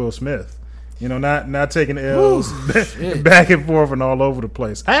bad as Will Smith. You know, not taking L's back and forth and all over the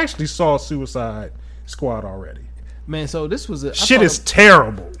place. I actually saw Suicide Squad already. Man, so this was shit is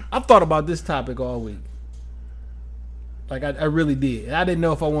terrible. I've thought about this topic all week. Like, I really did. And I didn't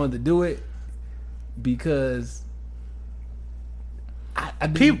know if I wanted to do it because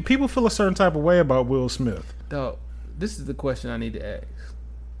people feel a certain type of way about Will Smith. Dog, this is the question I need to ask.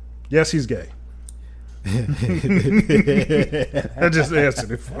 Yes, he's gay. I just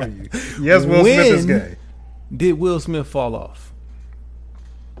answered it for you. Yes, Will Smith is gay. Did Will Smith fall off?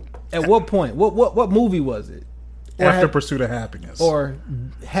 At what point? What movie was it? After Pursuit of Happiness. Or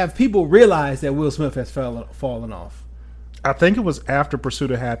have people realized that Will Smith has fallen off? I think it was after Pursuit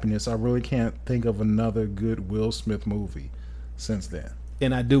of Happiness. I really can't think of another good Will Smith movie since then.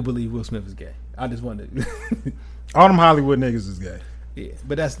 And I do believe Will Smith is gay. I just wanted all them Hollywood niggas is gay. Yeah,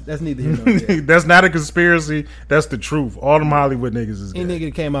 but that's neither here nor there. That's not a conspiracy. That's the truth. All them Hollywood niggas is gay. Any nigga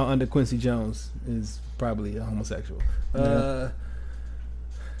that came out under Quincy Jones is probably a homosexual. Yeah.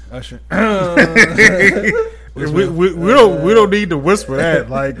 Usher. we don't need to whisper that.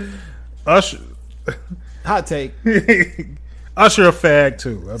 Like, Usher. Hot take. Usher a fag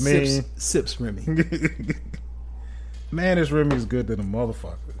too. I mean, sips Remy. Man, this Remy is good than a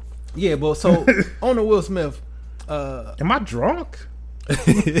motherfucker. Yeah, but so on the Will Smith. Am I drunk?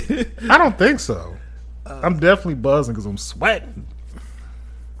 I don't think so. I'm definitely buzzing because I'm sweating.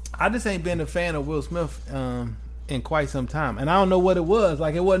 I just ain't been a fan of Will Smith in quite some time, and I don't know what it was.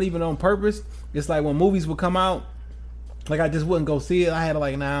 Like, it wasn't even on purpose. It's like when movies would come out, like, I just wouldn't go see it. I had to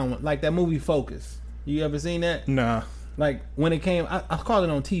like that movie Focus. You ever seen that? Nah. Like, when it came, I called it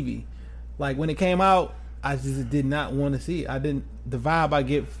on TV. Like, when it came out, I just did not want to see it. The vibe I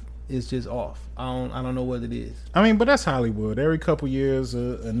get is just off. I don't know what it is. I mean, but that's Hollywood. Every couple years,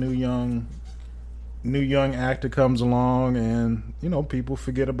 a new young actor comes along, and people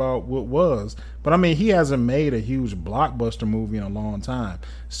forget about what was. But I mean, he hasn't made a huge blockbuster movie in a long time.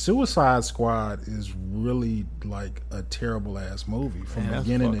 Suicide Squad is really like a terrible ass movie from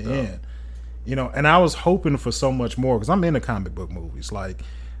beginning to end. You know, and I was hoping for so much more because I'm into comic book movies. Like,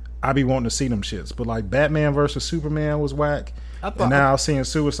 I be wanting to see them shits. But like Batman versus Superman was whack. And now seeing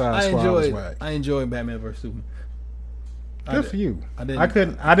Suicide Squad was whack. I enjoyed Batman versus Superman. Good for you. I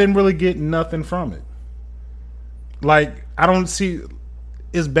didn't really get nothing from it. Like, I don't see.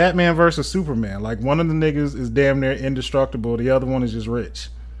 It's Batman versus Superman. Like, one of the niggas is damn near indestructible. The other one is just rich.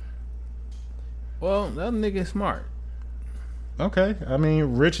 Well, the other nigga is smart. Okay. I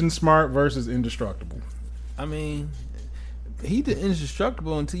mean, rich and smart versus indestructible. I mean, he the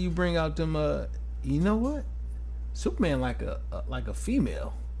indestructible until you bring out them. You know what? Superman like a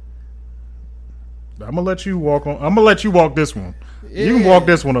female. I'm gonna let you walk this one. Yeah. You can walk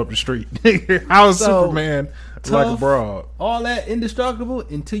this one up the street. How is Superman tough, like a broad? All that indestructible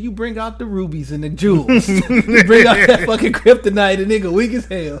until you bring out the rubies and the jewels. You bring out that fucking kryptonite, the nigga weak as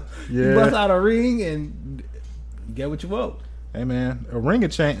hell. Yeah. You bust out a ring and get what you want. Hey man, a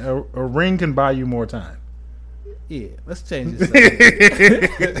ring can buy you more time. Yeah, let's change this.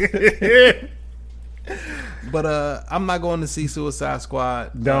 But I'm not going to see Suicide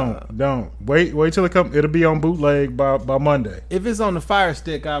Squad. Don't wait till it comes. It'll be on bootleg by Monday. If it's on the Fire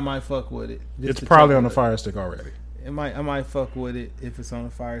Stick, I might fuck with it. It's probably on the Fire Stick already. I might fuck with it if it's on the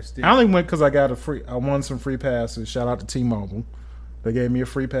Fire Stick. I only went because I won some free passes. Shout out to T-Mobile. They gave me a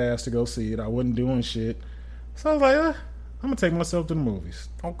free pass to go see it. I wasn't doing shit, so I was like, I'm gonna take myself to the movies.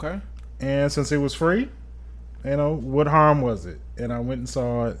 Okay. And since it was free, you know, what harm was it? And I went and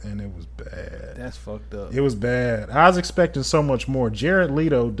saw it, and it was bad. That's fucked up. It was bad. I was expecting so much more. Jared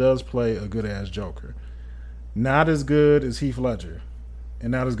Leto does play a good-ass Joker. Not as good as Heath Ledger,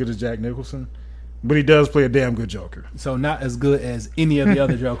 and not as good as Jack Nicholson, but he does play a damn good Joker. So not as good as any of the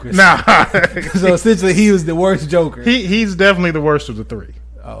other Jokers. Nah. So essentially, he was the worst Joker. He's definitely the worst of the three.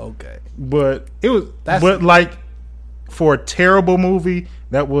 Oh, okay. But like, for a terrible movie,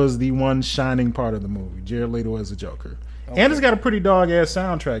 that was the one shining part of the movie. Jared Leto as a Joker. Okay. And it's got a pretty dog-ass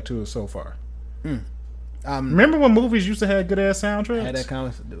soundtrack to it so far. Remember when movies used to have good-ass soundtracks? I had that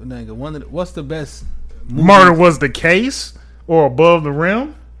conversation. What's the best movie? Murder Was the Case? Or Above the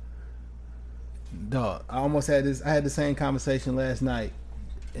Rim? Dog, I had the same conversation last night.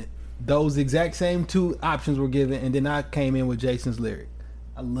 Those exact same two options were given, and then I came in with Jason's Lyric.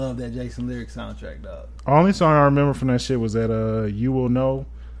 I love that Jason Lyric soundtrack, dog. Only song I remember from that shit was that You Will Know.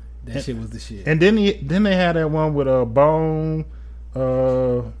 That shit was the shit. And then they had that one with Bone.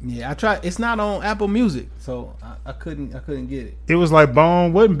 Yeah, I tried. It's not on Apple Music, so I couldn't get it. It was like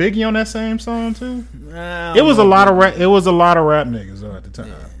Bone. Wasn't Biggie on that same song too? It was a lot of rap. It was a lot of rap niggas though at the time.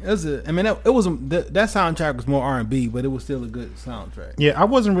 Yeah, that soundtrack was more R&B, but it was still a good soundtrack. Yeah,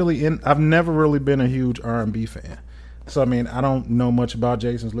 I've never really been a huge R&B fan. So I mean, I don't know much about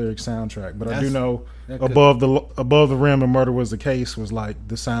Jason's Lyric soundtrack, but I do know Above the Rim and Murder Was the Case was like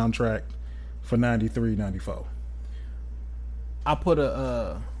the soundtrack for 93, 94. I put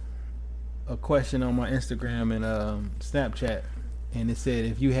a question on my Instagram and Snapchat, and it said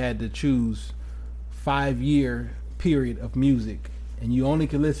if you had to choose 5-year period of music, and you only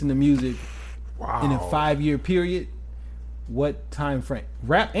could listen to music in a 5-year period, what time frame?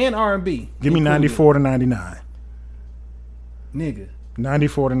 Rap and R&B. Give me 94 to 99. Nigga.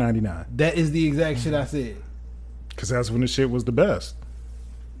 94 to 99. That is the exact shit I said. Because that's when the shit was the best.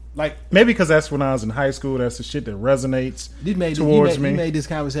 Like, maybe because that's when I was in high school. That's the shit that resonates towards me. You made this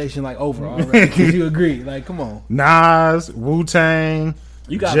conversation like over already because you agree. Like, come on. Nas, Wu-Tang,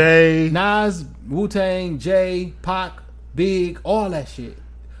 you got Jay. Nas, Wu-Tang, Jay, Pac, Big, all that shit.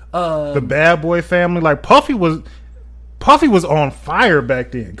 The Bad Boy Family. Like, Puffy was on fire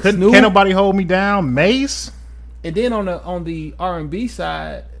back then. Can't nobody hold me down. Mace. And then on the R&B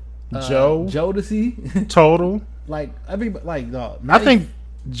side, Jodeci, Total. Like everybody, like dog. I think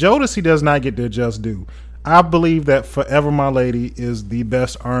Jodeci does not get their just due. I believe that "Forever My Lady" is the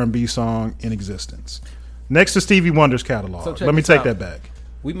best R&B song in existence, next to Stevie Wonder's catalog. So let me take that back.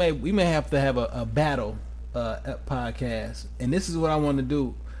 We may have to have a battle podcast, and this is what I want to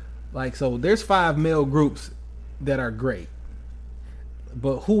do. Like, so there's 5 male groups that are great,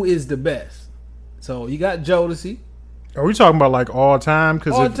 but who is the best? So you got Jodeci. Are we talking about like all time?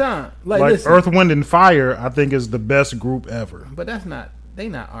 All time. Like listen, Earth, Wind, and Fire, I think is the best group ever. But they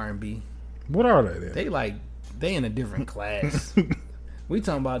not R&B. What are they then? They in a different class. We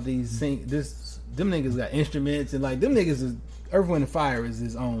talking about them niggas got instruments and like them niggas is Earth, Wind, and Fire is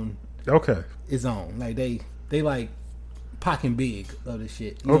his own. Okay. His own. Like they like Pac and Big of the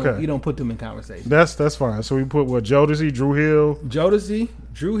shit. You don't put them in conversation. That's fine. So we put Jodeci, Dru Hill. Jodeci,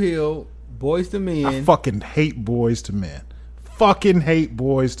 Dru Hill. Boyz II Men. I fucking hate Boyz II Men. Fucking hate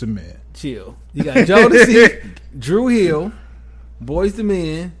Boyz II Men. Chill. You got Jodeci, Dru Hill, Boyz II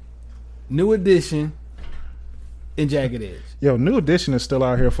Men, New Edition, and Jagged Edge. Yo, New Edition is still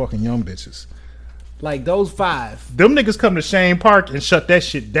out here fucking young bitches. Like those 5. Them niggas come to Shane Park and shut that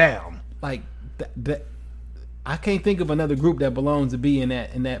shit down. Like I can't think of another group that belongs to be in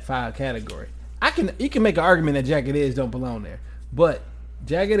that 5 category. You can make an argument that Jagged Edge don't belong there, but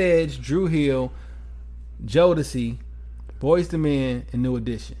Jagged Edge, Drew Hill, Jodeci, Boyz II Men, and New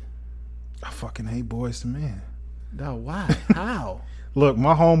Edition. I fucking hate Boyz II Men. No, why? How? Look,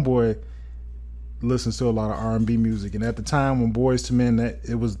 my homeboy listens to a lot of R&B music, and at the time when Boyz II Men,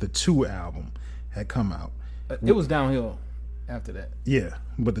 it was the 2 album had come out. It was downhill after that. Yeah,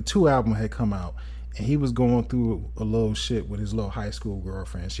 but the 2 album had come out, and he was going through a little shit with his little high school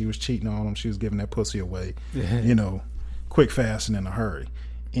girlfriend. She was cheating on him. She was giving that pussy away, quick, fast, and in a hurry.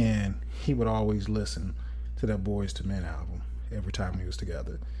 And he would always listen to that Boyz II Men album every time we was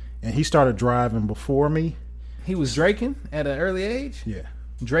together. And he started driving before me. He was draking at an early age? Yeah.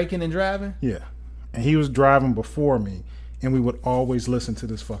 Draking and driving? Yeah. And he was driving before me, and we would always listen to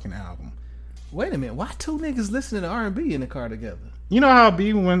this fucking album. Wait a minute. Why 2 niggas listening to R&B in the car together? You know how it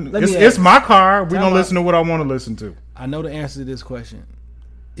be when it's my car. We gonna listen to what I want to listen to. I know the answer to this question.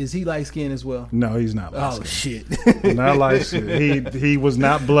 Is he light skinned as well? No, he's not light Oh shit! Not light skinned. He was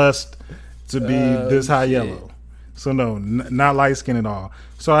not blessed to be this high yellow. So no, not light skinned at all.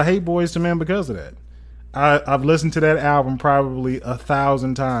 So I hate Boyz II Men because of that. I've listened to that album probably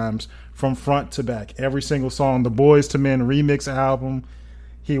 1,000 times from front to back. Every single song. The Boyz II Men remix album,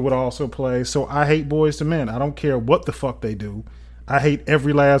 he would also play. So I hate Boyz II Men. I don't care what the fuck they do. I hate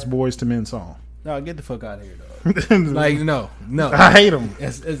every last Boyz II Men song. No, get the fuck out of here, dog. Like, no. I hate them.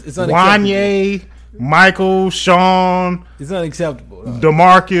 It's unacceptable. Wanye, Michael, Sean. It's unacceptable, dog.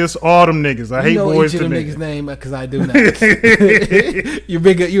 DeMarcus, all them niggas. I hate Boyz II Men. You know each of them niggas' name because I do not.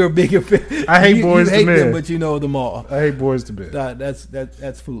 You're a bigger fan. I hate Boyz II Men. You hate them, but you know them all. I hate Boyz II Men. Nah,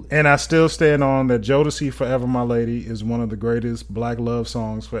 that's foolish. And I still stand on that Jodeci Forever My Lady is one of the greatest black love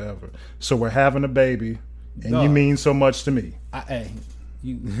songs forever. So we're having a baby, and you mean so much to me. I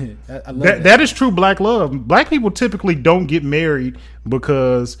love that. That is true black love. Black people typically don't get married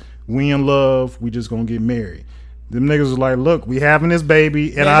because we in love, we just gonna get married. Them niggas was like, look, we having this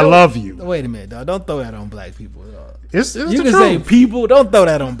baby, and I love you. Wait a minute, dog. Don't throw that on black people, dog. It's you the can truth. say people. Don't throw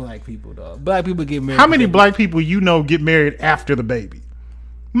that on black people, dog. Black people get married. How many black people you know get married after the baby?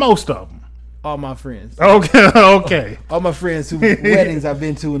 Most of them. All my friends. Okay. All my friends whose weddings I've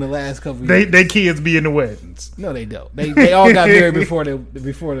been to in the last couple of years. They kids be in the weddings. No, they don't. They all got married before the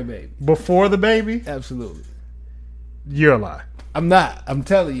baby. Before the baby? Absolutely. You're a lie. I'm not. I'm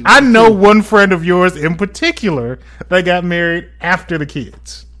telling you. I know one friend of yours in particular that got married after the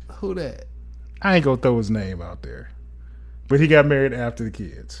kids. Who that? I ain't gonna throw his name out there. But he got married after the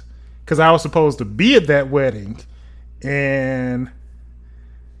kids. Because I was supposed to be at that wedding. And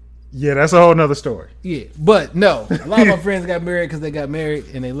yeah, that's a whole nother story. Yeah, but no. A lot of my friends got married because they got married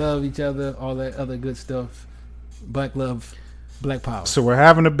and they love each other, all that other good stuff. Black love, black power. So we're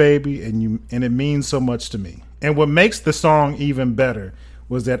having a baby, and it means so much to me. And what makes the song even better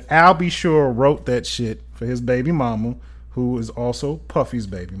was that Al B. Sure wrote that shit for his baby mama, who is also Puffy's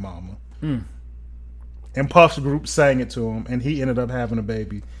baby mama. And Puff's group sang it to him, and he ended up having a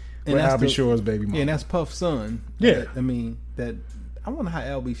baby with Al B. Sure's baby mama. Yeah, and that's Puff's son. Yeah. I wonder how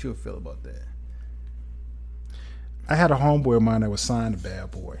Al B. Sure feel about that. I had a homeboy of mine that was signed to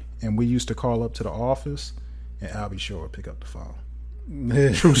Bad Boy, and we used to call up to the office, and Al B. Sure would pick up the phone.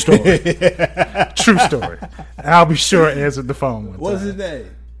 True story. True story. Al B. Sure answered the phone one time. What's his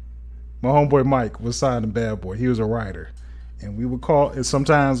name? My homeboy Mike was signed to Bad Boy. He was a writer, and we would call. And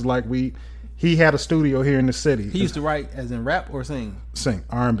sometimes, he had a studio here in the city. He used to write as in rap or sing. Sing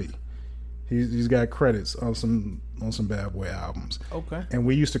R&B. He's got credits on some Bad Boy albums. Okay. And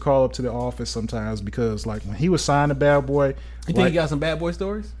we used to call up to the office sometimes because when he was signed to Bad Boy, you think he got some Bad Boy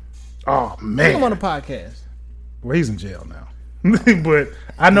stories? Oh man, put him on the podcast. Well, he's in jail now. But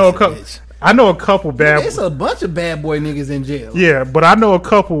I know a couple. I know a couple bad. It's a bunch of bad boy niggas in jail. Yeah, but I know a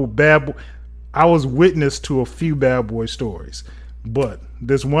couple bad boy. I was witness to a few bad boy stories, but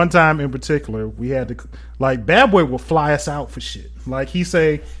this one time in particular, we had to Bad Boy would fly us out for shit. Like he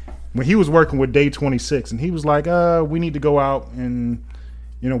say when he was working with Day 26, and he was like, we need to go out and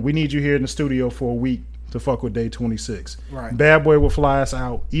we need you here in the studio for a week to fuck with Day 26. Right. Bad Boy would fly us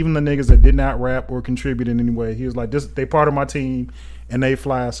out. Even the niggas that did not rap or contribute in any way, he was like, they part of my team, and they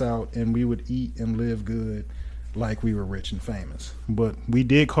fly us out, and we would eat and live good like we were rich and famous. But we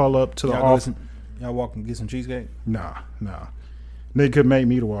did call up to the office. Y'all walk and get some cheesecake? Nah. They could make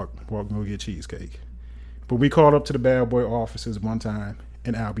me to walk and go get cheesecake. But we called up to the Bad Boy offices one time,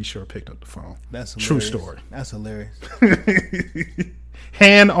 and Al B. Sure picked up the phone. That's true hilarious. story. That's hilarious.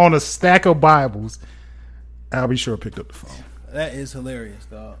 hand on a stack of Bibles, I'll be sure picked up the phone. That is hilarious,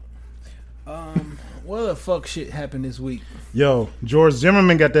 dog. What the fuck shit happened this week? Yo, George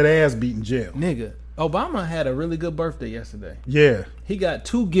Zimmerman got that ass beat in jail. Nigga, Obama had a really good birthday yesterday. Yeah. He got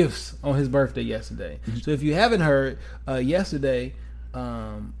 2 gifts on his birthday yesterday. So if you haven't heard, yesterday,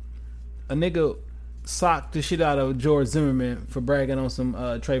 a nigga socked the shit out of George Zimmerman for bragging on some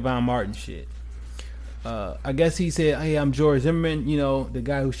Trayvon Martin shit. I guess he said, "Hey, I'm George Zimmerman, you know, the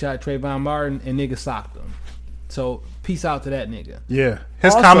guy who shot Trayvon Martin," and nigga socked him. So peace out to that nigga. Yeah.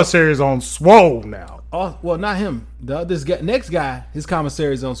 His commissary is on swole now. Well, not him. This guy, next guy, his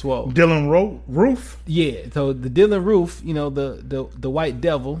commissary is on swole. Dylan Roof? Yeah. So the Dylan Roof, you know, the white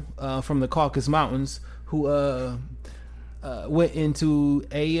devil from the Caucasus Mountains who went into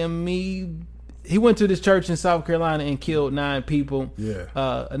AME. He went to this church in South Carolina and killed 9 people. Yeah.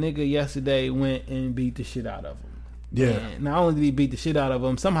 A nigga yesterday went and beat the shit out of him. Yeah. And not only did he beat the shit out of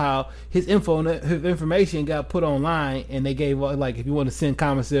him, somehow his information got put online, and they gave, like, if you want to send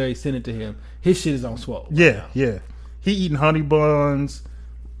commissary, send it to him. His shit is on swole. Yeah, yeah. He eating honey buns,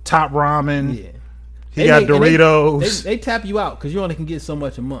 top ramen. Yeah. He got Doritos. They tap you out because you only can get so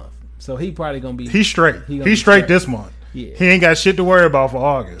much a month. So he probably gonna be. He's straight. He's straight this month. Yeah. He ain't got shit to worry about for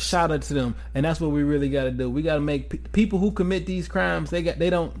August. Shout out to them, and that's what we really got to do. We got to make people who commit these crimes. They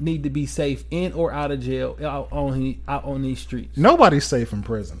don't need to be safe in or out of jail out on these streets. Nobody's safe in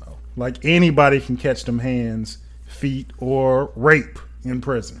prison though. Like anybody can catch them hands, feet, or rape in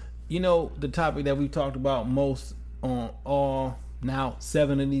prison. You know the topic that we've talked about most on all now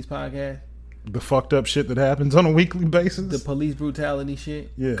 7 of these podcasts. The fucked up shit that happens on a weekly basis. The police brutality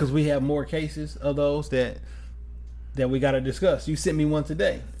shit. Yeah. Because we have more cases of those that we got to discuss. You sent me one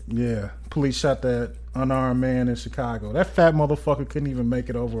today. Yeah. Police shot that unarmed man in Chicago. That fat motherfucker couldn't even make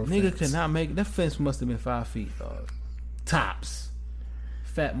it over a Nigga fence. could not make it. That fence must have been 5 feet, dog. Tops.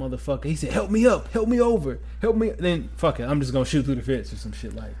 Fat motherfucker. He said, "Help me up. Help me over. Help me." Then, fuck it. I'm just going to shoot through the fence or some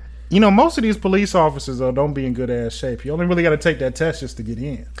shit like that. You know, most of these police officers, though, don't be in good ass shape. You only really got to take that test just to get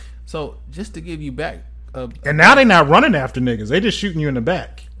in. So, just to give you back... and now they not running after niggas. They just shooting you in the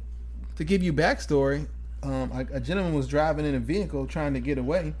back. To give you backstory, a gentleman was driving in a vehicle trying to get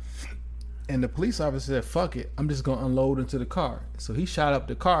away, and the police officer said, "Fuck it, I'm just gonna unload into the car." So he shot up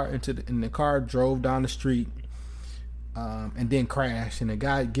the car and the car drove down the street, and then crashed. And the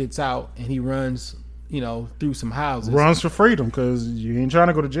guy gets out and he runs, through some houses. Runs for freedom because you ain't trying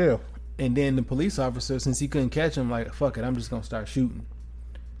to go to jail. And then the police officer, since he couldn't catch him, like, "Fuck it, I'm just gonna start shooting."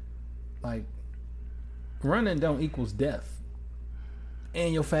 Like, running don't equals death.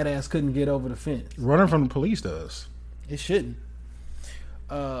 And your fat ass couldn't get over the fence. Running from the police does. It shouldn't.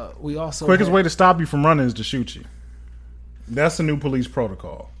 We also quickest way to stop you from running is to shoot you. That's the new police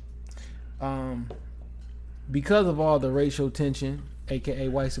protocol. Because of all the racial tension, aka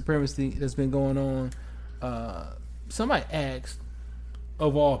white supremacy, that's been going on, somebody asked,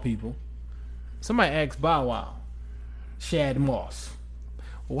 of all people, Bow Wow, Shad Moss,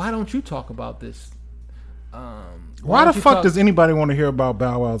 "Why don't you talk about this?" Why the fuck does anybody want to hear about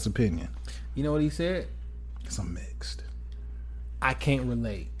Bow Wow's opinion? You know what he said? Because I'm mixed. "I can't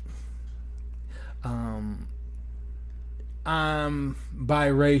relate. I'm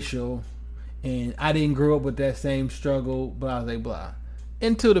biracial, and I didn't grow up with that same struggle, blah, blah, blah."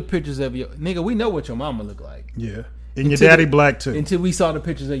 Until the pictures of your... Nigga, we know what your mama look like. Yeah. And your daddy black, too. Until we saw the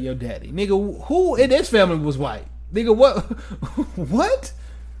pictures of your daddy. Nigga, who in this family was white? Nigga, what? What?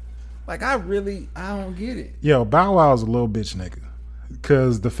 Like, I don't get it. Yo, Bow Wow's a little bitch nigga.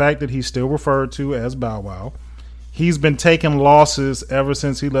 Because the fact that he's still referred to as Bow Wow, he's been taking losses ever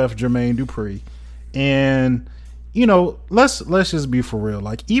since he left Jermaine Dupri. And, let's just be for real.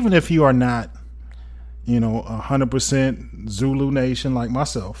 Like, even if you are not, 100% Zulu Nation like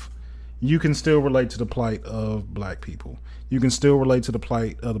myself, you can still relate to the plight of black people. You can still relate to the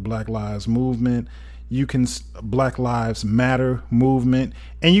plight of the Black Lives Movement. You can Black Lives Matter movement,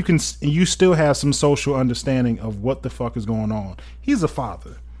 and you still have some social understanding of what the fuck is going on. He's a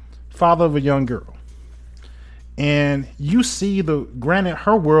father of a young girl, and you see granted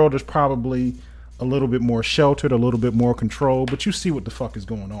her world is probably a little bit more sheltered, a little bit more controlled, but you see what the fuck is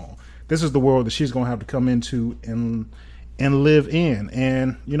going on. This is the world that she's gonna have to come into and live in.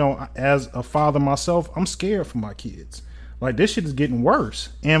 And as a father myself, I'm scared for my kids. Like, this shit is getting worse.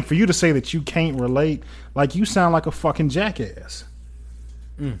 And for you to say that you can't relate, like, you sound like a fucking jackass.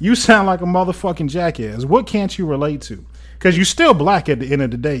 You sound like a motherfucking jackass. What can't you relate to? Because you're still black at the end of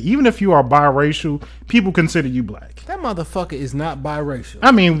the day. Even if you are biracial, people consider you black. That motherfucker is not biracial.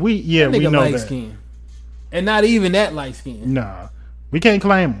 I mean, we know light that. Skin. And not even that light skin. Nah. We can't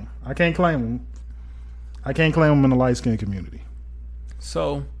claim him. I can't claim him. I can't claim him in the light skin community.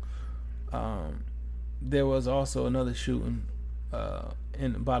 So, there was also another shooting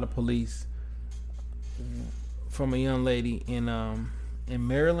by the police from a young lady in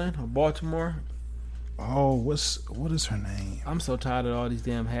Maryland or Baltimore. Oh, what is her name? I'm so tired of all these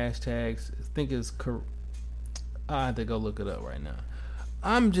damn hashtags. I think it's I have to go look it up right now.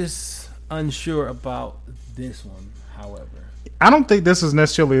 I'm just unsure about this one. However, I don't think this is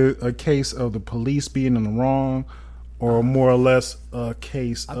necessarily a case of the police being in the wrong, or more or less a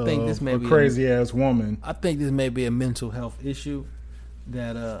case of this may a be crazy ass woman. I think this may be a mental health issue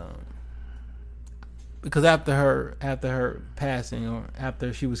that because after her passing, or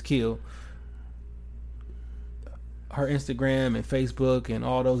after she was killed, her Instagram and Facebook and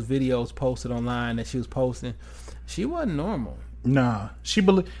all those videos posted online that she was posting, she wasn't normal. Nah,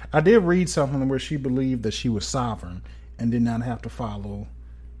 I did read something where she believed that she was sovereign and did not have to follow,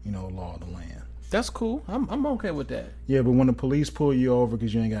 law of the land. That's cool. I'm okay with that. Yeah, but when the police pull you over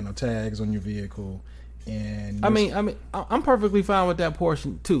because you ain't got no tags on your vehicle, and I'm perfectly fine with that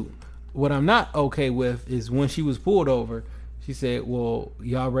portion too. What I'm not okay with is when she was pulled over, she said, "Well,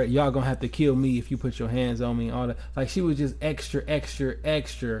 y'all gonna have to kill me if you put your hands on me." And all that, like she was just extra,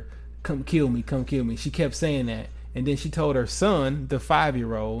 come kill me. She kept saying that, and then she told her son, the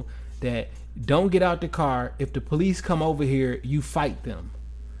 5-year-old, that don't get out the car. If the police come over here, you fight them.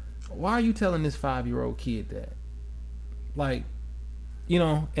 Why are you telling this 5-year-old kid that? Like,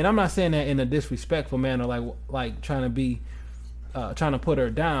 and I'm not saying that in a disrespectful manner, like trying to be, trying to put her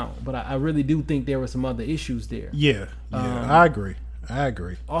down, but I really do think there were some other issues there. Yeah, I agree.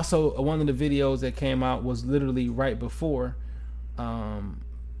 Also, one of the videos that came out was literally right before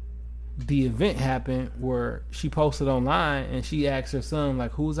the event happened, where she posted online and she asked her son,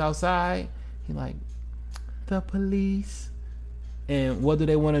 like, who's outside? He like, the police. And what do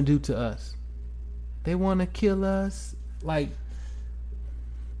they want to do to us? They want to kill us. Like,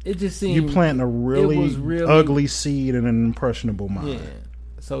 it just seemed you're planting a really ugly seed in an impressionable mind. Yeah.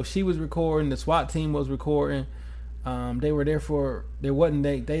 So she was recording. The SWAT team was recording. They were there they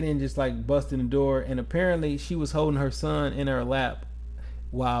didn't just like bust in the door. And apparently she was holding her son in her lap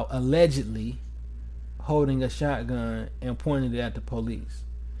while allegedly holding a shotgun and pointing it at the police.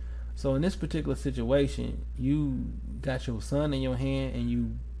 So in this particular situation, you got your son in your hand and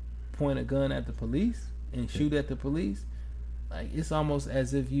you point a gun at the police and shoot at the police. Like, it's almost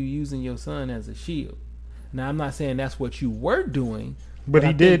as if you using your son as a shield. Now, I'm not saying that's what you were doing, but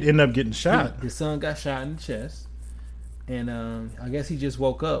he did end up getting shot. His son got shot in the chest, and I guess he just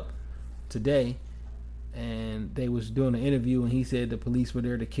woke up today, and they was doing an interview, and he said the police were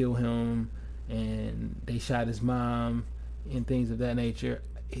there to kill him, and they shot his mom, and things of that nature.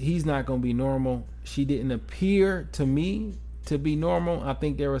 He's not going to be normal. She didn't appear to me to be normal. I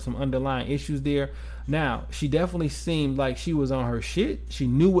think there were some underlying issues there. Now, she definitely seemed like she was on her shit. She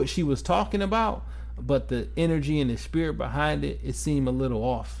knew what she was talking about, but the energy and the spirit behind it seemed a little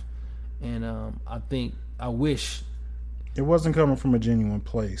off. And I wish it wasn't coming from a genuine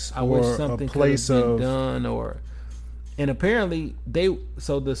place. I wish something could have been done. And apparently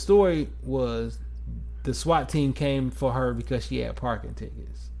so the story was the SWAT team came for her because she had parking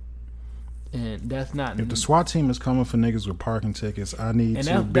tickets. And that's not... If the SWAT team is coming for niggas with parking tickets, I need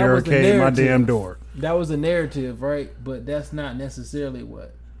to barricade my damn door. That was a narrative, right? But that's not necessarily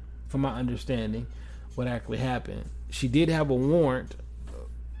what, from my understanding, what actually happened. She did have a warrant,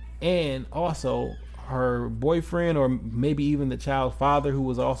 and also her boyfriend, or maybe even the child's father, who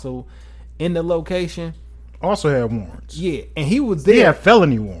was also in the location, also had warrants. Yeah, and he was there. He had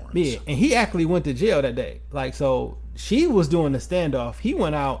felony warrants. Yeah, and he actually went to jail that day. Like, so she was doing the standoff. He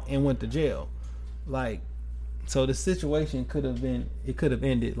went out and went to jail. Like, so the situation could have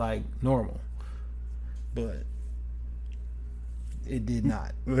ended like normal, but it did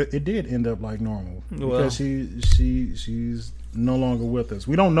not. It did end up like normal because she's no longer with us.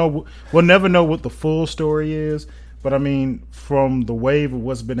 We don't know. We'll never know what the full story is. But I mean, from the wave of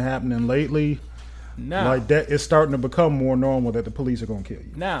what's been happening lately, now, like that, it's starting to become more normal that the police are going to kill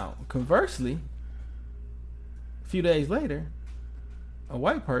you. Now, conversely, a few days later, a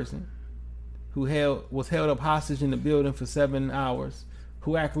white person who was held up hostage in the building for 7 hours,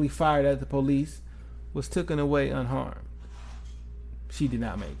 who actually fired at the police, was taken away unharmed. She did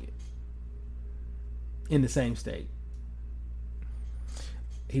not make it. In the same state.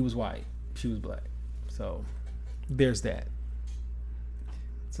 He was white. She was black. So, there's that.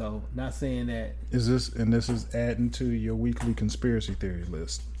 So, not saying that... This is adding to your weekly conspiracy theory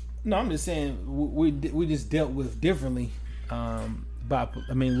list. No, I'm just saying we just dealt with differently. The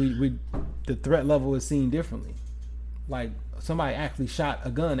threat level is seen differently. Like, somebody actually shot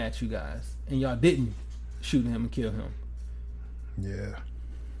a gun at you guys, and y'all didn't shoot him and kill him. Yeah,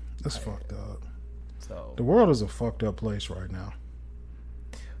 that's fucked up. So The world is a fucked up place right now.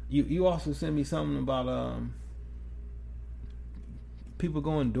 you also sent me something about people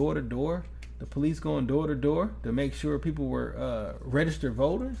going door to door, the police going door to door to make sure people were registered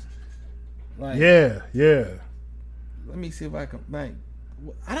voters. Like, Yeah. let me see if I can. Like,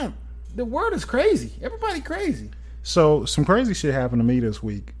 I don't. The world is crazy. Everybody crazy. So some crazy shit happened to me this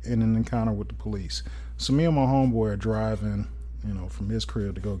week in an encounter with the police. So me and my homeboy are driving, from his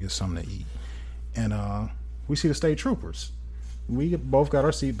crib to go get something to eat, and we see the state troopers. We both got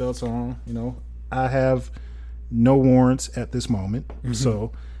our seatbelts on. I have no warrants at this moment,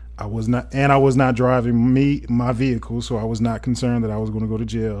 so I was not driving my vehicle, so I was not concerned that I was going to go to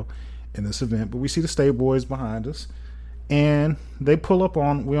jail in this event. But we see the state boys behind us, and they pull up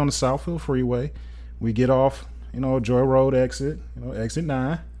on. We on the Southfield Freeway. We get off. Joy Road exit, exit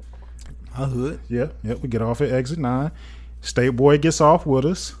 9. A hood. Yep. We get off at exit 9. State boy gets off with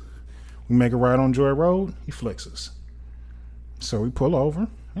us. We make a ride on Joy Road. He flicks us. So we pull over,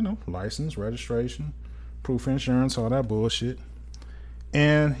 license, registration, proof of insurance, all that bullshit.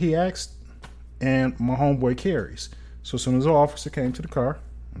 And he asked, and my homeboy carries. So as soon as the officer came to the car,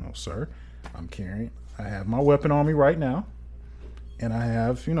 sir, I'm carrying. I have my weapon on me right now. And I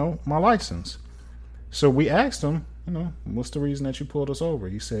have, my license. So we asked him, what's the reason that you pulled us over?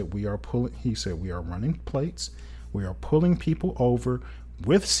 He said we are running plates. We are pulling people over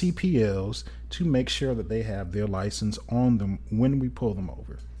with CPLs to make sure that they have their license on them when we pull them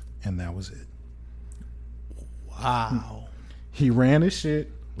over. And that was it. Wow. He ran his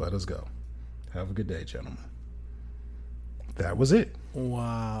shit. Let us go. Have a good day, gentlemen. That was it.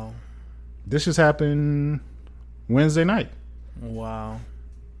 Wow. This just happened Wednesday night. Wow.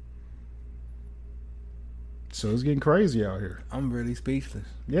 So it's getting crazy out here. I'm really speechless.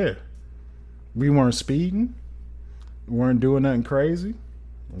 Yeah. We weren't speeding. We weren't doing nothing crazy.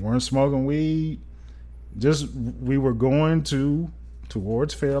 We weren't smoking weed. Just we were going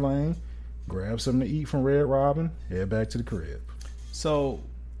towards Fairlane, grab something to eat from Red Robin, head back to the crib. So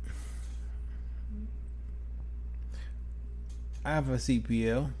I have a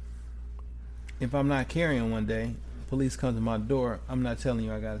CPL. If I'm not carrying one day, police come to my door, I'm not telling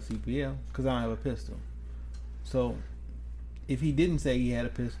you I got a CPL because I don't have a pistol. So if he didn't say he had a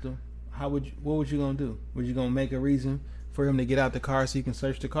pistol, what would you gonna do? Were you gonna make a reason for him to get out the car so you can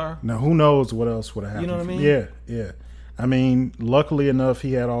search the car? Now who knows what else would have happened? You know what I mean? Yeah. I mean, luckily enough,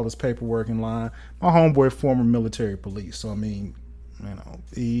 he had all his paperwork in line. My homeboy, former military police, so I mean,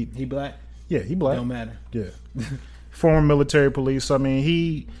 he black. Yeah, he black. Don't matter. Yeah, former military police. So, I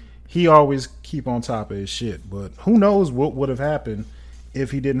mean, he always keep on top of his shit. But who knows what would have happened if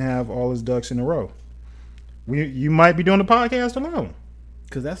he didn't have all his ducks in a row? You might be doing the podcast alone.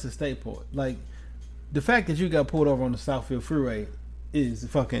 Because that's the state port. Like, the fact that you got pulled over on the Southfield Freeway is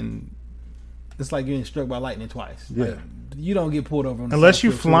fucking... It's like getting struck by lightning twice. Yeah. Like, you don't get pulled over on the unless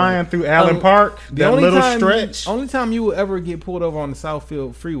you Southfield flying Freeway. through Allen Park, that little stretch. Only time you will ever get pulled over on the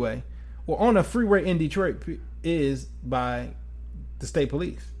Southfield Freeway or on a freeway in Detroit is by the state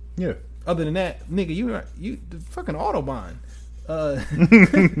police. Yeah. Other than that, nigga, you the fucking Autobahn.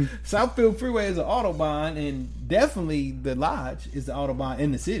 Southfield Freeway is an Autobahn, and definitely the Lodge is the Autobahn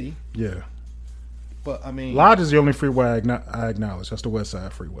in the city. Yeah. But I mean, Lodge is the only freeway I acknowledge. That's the West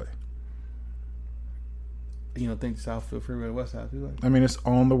Side Freeway. You don't think the Southfield Freeway, the West Side Freeway? I mean, it's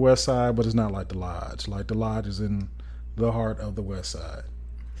on the West Side, but it's not like the Lodge. Like the Lodge is in the heart of the West Side.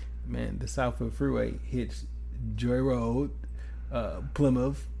 Man, the Southfield Freeway hits Joy Road,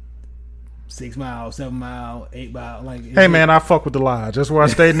 Plymouth, 6 Mile, 7 Mile, 8 Mile. Like, hey man, I fuck with the Lodge. That's where I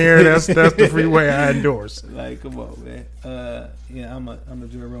stay near. That's the freeway I endorse. Like, come on, man. Yeah, I'm a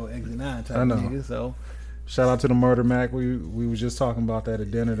Joy Road exit 9 type I know. nigga. So shout out to the Murder Mac. We was just talking about that at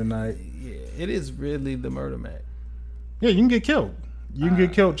dinner tonight. yeah, it is really the Murder Mac. Yeah, you can get killed. You can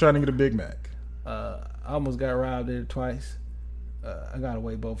get killed trying to get a Big Mac. I almost got robbed there twice. I got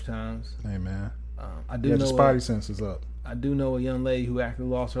away both times. Hey man, I do yeah, know your spidey senses up. I do know a young lady who actually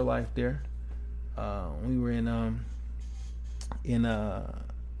lost her life there. We were in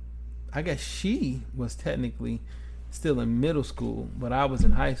I guess she was technically still in middle school, but I was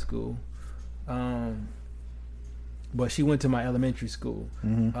in high school. But she went to my elementary school.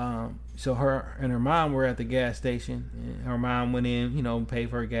 Mm-hmm. So her and her mom were at the gas station, and her mom went in, paid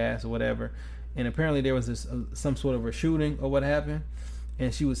for her gas or whatever. And apparently there was some sort of a shooting or what happened,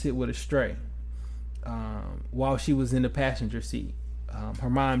 and she was hit with a stray while she was in the passenger seat. Her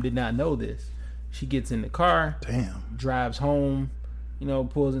mom did not know this. She gets in the car, drives home,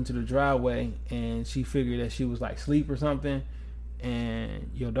 pulls into the driveway, and she figured that she was like asleep or something,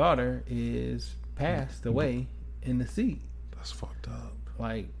 and your daughter is passed away in the seat. That's fucked up.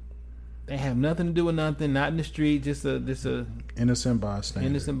 Like, they have nothing to do with nothing. Not in the street. Just a Innocent bystander.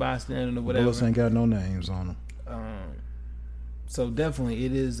 innocent bystander or whatever. Bullets ain't got no names on them. So definitely,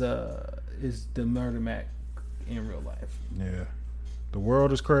 it is the Murder Mac in real life. Yeah. The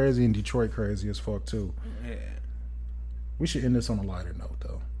world is crazy and Detroit crazy as fuck too. Yeah. We should end this on a lighter note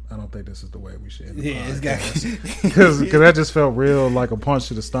though. I don't think this is the way we should end the Yeah, it's podcast. got Because that just felt real like a punch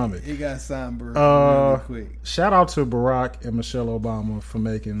to the stomach. it got sunburned really quick. Shout out to Barack and Michelle Obama for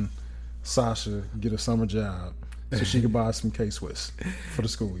making Sasha get a summer job so she could buy some K-Swiss for the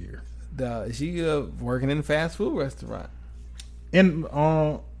school year. She working in a fast food restaurant. In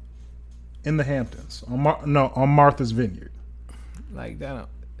the Hamptons on Martha's Vineyard. Like that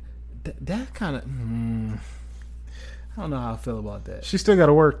kind of. I don't know how I feel about that. She still got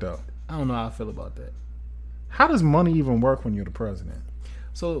to work though. I don't know how I feel about that. How does money even work when you're the president?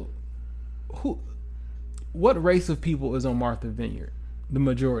 So, what race of people is on Martha Vineyard? The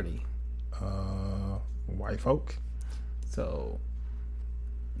majority. White folk. So,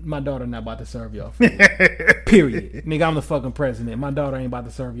 my daughter not about to serve y'all food. Period. Nigga, I'm the fucking president. My daughter ain't about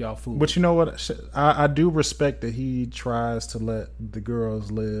to serve y'all food. But you know what? I do respect that he tries to let the girls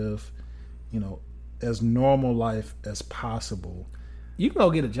live, as normal life as possible. You can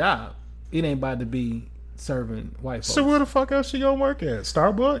go get a job. It ain't about to be serving white folks. So where the fuck else she gonna work at?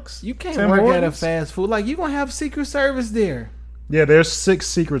 Starbucks? You can't Tim work Hortons? at a fast food. Like, you gonna have Secret Service there. Yeah, there's 6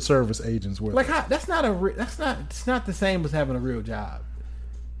 Secret Service agents with Like, her. how, it's not the same as having a real job.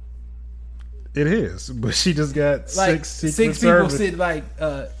 It is, but she just got Like, 6 Secret six people Service. sit like,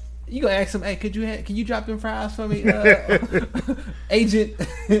 you gonna ask them, hey, can you drop them fries for me, Agent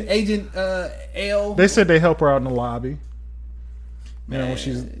L? They said they help her out in the lobby. Man,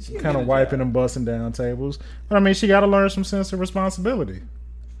 She's she can kind get of a wiping job. and busting down tables. But I mean, she got to learn some sense of responsibility.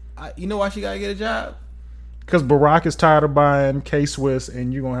 You know why she gotta get a job? Because Barack is tired of buying K-Swiss,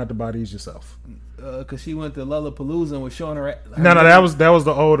 and you're gonna have to buy these yourself. Because she went to Lollapalooza and was showing her. No, that was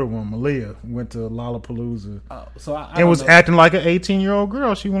the older one. Malia went to Lollapalooza So I and don't was know. acting like an 18-year-old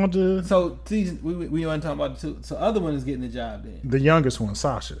girl. She wanted to. So we want to talk about the two. So other one is getting a job then. The youngest one,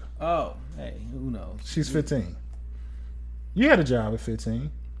 Sasha. Oh, hey, who knows? She's 15. You had a job at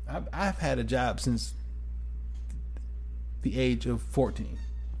 15. I've had a job since the age of 14.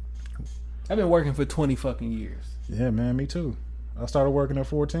 I've been working for 20 fucking years. Yeah, man, me too. I started working at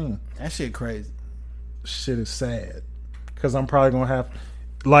 14. That shit crazy. Shit is sad because I'm probably gonna have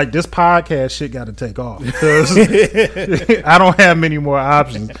this podcast shit got to take off because I don't have many more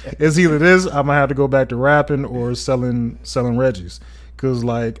options. It's either this, I'm gonna have to go back to rapping or selling Reggies because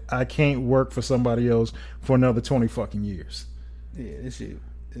I can't work for somebody else for another 20 fucking years. Yeah, this shit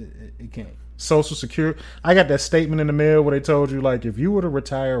it can't. Social Security. I got that statement in the mail where they told you if you were to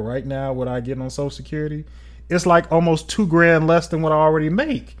retire right now, what I get on Social Security? It's almost $2,000 less than what I already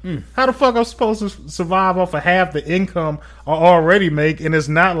make. How the fuck I'm supposed to survive off of half the income I already make? And it's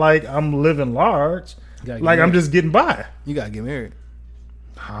not like I'm living large. I'm just getting by. You gotta get married.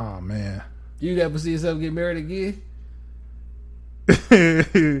 Oh man. You ever see yourself get married again?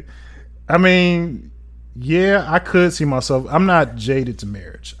 I mean, yeah, I could see myself. I'm not jaded to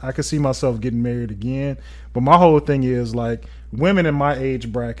marriage. I could see myself getting married again. But my whole thing is women in my age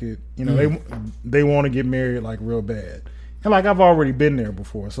bracket, they want to get married real bad. And I've already been there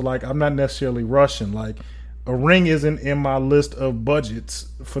before. So I'm not necessarily rushing. A ring isn't in my list of budgets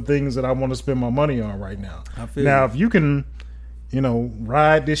for things that I want to spend my money on right now. Now, if you can,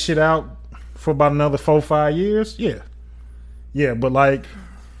 ride this shit out for about another 4-5 years, yeah. Yeah, but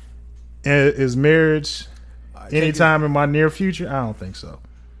is marriage anytime in my near future? I don't think so.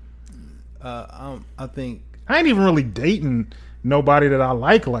 I think I ain't even really dating nobody that I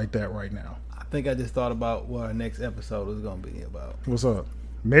like that right now. I think I just thought about what our next episode is going to be about. What's up?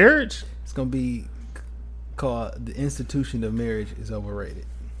 Marriage? It's going to be called "The Institution of Marriage is Overrated."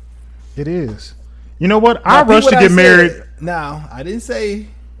 It is. You know what? I rush to get married. Now, I didn't say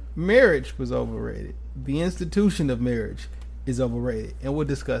marriage was overrated. The institution of marriage is overrated, and we'll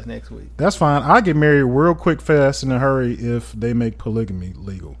discuss next week. That's fine. I'll get married real quick, fast, in a hurry if they make polygamy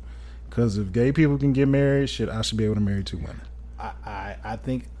legal. Because if gay people can get married, I should be able to marry 2 women. I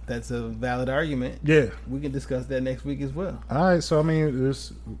think that's a valid argument. Yeah. We can discuss that next week as well. All right. So, I mean,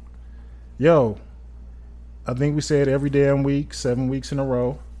 I think we said every damn week, 7 weeks in a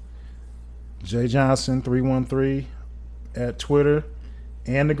row. Jay Johnson 313 at Twitter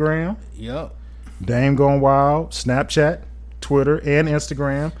and the gram. Yep. Dame Going Wild, Snapchat, Twitter, and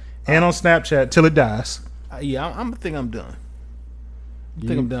Instagram, and on Snapchat till it dies. I think I'm done. I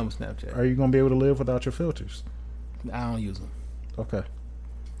think I'm done with Snapchat. Are you going to be able to live without your filters? I don't use them. Okay.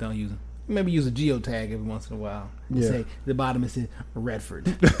 Don't use them. maybe use a geotag every once in a while. Yeah. Say the bottom is in Redford,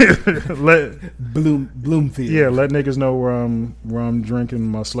 let Bloomfield. Yeah, let niggas know where I'm drinking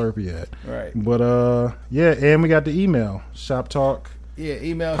my Slurpee at. Right. But yeah, and we got the email Shop Talk. Yeah,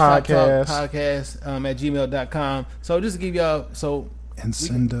 email Podcast. shoptalkpodcast at gmail.com. So just to give y'all And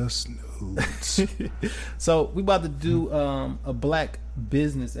send us nudes. so we about to do a black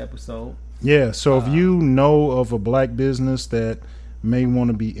business episode. Yeah, so if you know of a black business that may want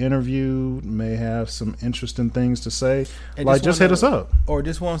to be interviewed, may have some interesting things to say, like just hit us up. Or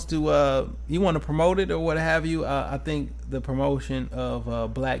just wants to, you want to promote it or what have you. I think the promotion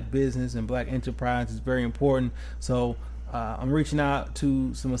of black business and black enterprise is very important. So I'm reaching out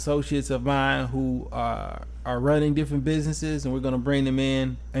to some associates of mine who are running different businesses, and we're going to bring them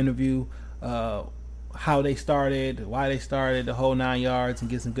in, interview how they started, why they started, the whole 9 yards, and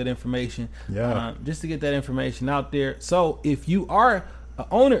get some good information. Yeah. Just to get that information out there. So if you are an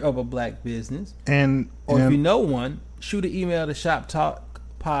owner of a black business, or if you know one, shoot an email to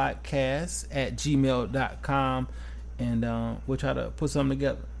shoptalkpodcast at gmail.com, and we'll try to put something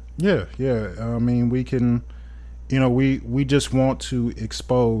together. Yeah. I mean, we can, we just want to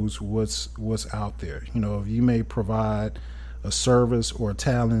expose what's out there. If you may provide a service or a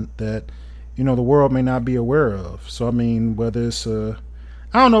talent that the world may not be aware of. So, I mean, whether it's I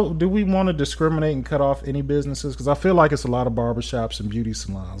don't know, do we want to discriminate and cut off any businesses? Because I feel like it's a lot of barbershops and beauty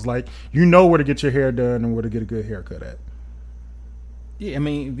salons. Like, where to get your hair done and where to get a good haircut at. Yeah, I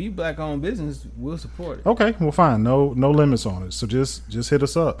mean, if you black-owned business, we'll support it. Okay, well, fine. No limits on it. So just hit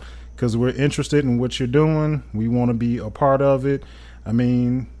us up because we're interested in what you're doing. We want to be a part of it. I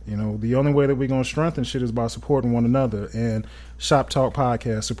mean, the only way that we're going to strengthen shit is by supporting one another, and Shop Talk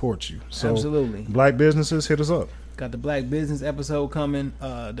Podcast supports you. So absolutely. Black businesses, hit us up. Got the black business episode coming.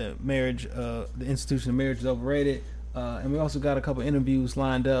 The institution of marriage is overrated. And we also got a couple interviews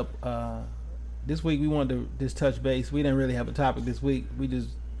lined up. This week we wanted to just touch base. We didn't really have a topic this week. We just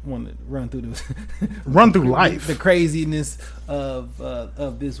wanted to run through life, the craziness of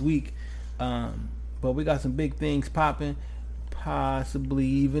this week. But we got some big things popping. Possibly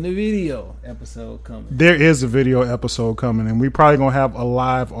even a video episode coming. There is a video episode coming, and we probably gonna have a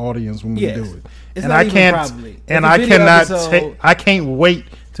live audience when we do it. It's and I can't wait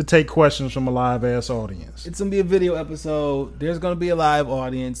to take questions from a live ass audience. It's gonna be a video episode. There's gonna be a live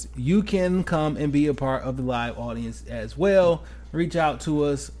audience. You can come and be a part of the live audience as well. Reach out to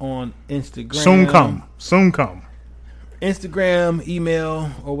us on Instagram. Soon come. Instagram,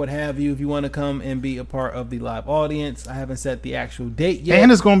 email, or what have you if you want to come and be a part of the live audience. I haven't set the actual date yet.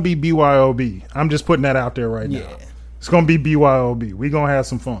 And it's going to be BYOB. I'm just putting that out there right now. It's going to be BYOB. We're going to have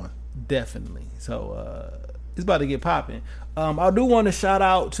some fun. Definitely. So it's about to get popping. I do want to shout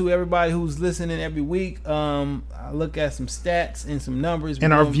out to everybody who's listening every week. I look at some stats and some numbers.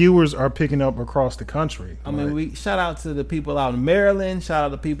 And our viewers are picking up across the country. I mean, we shout out to the people out in Maryland. Shout out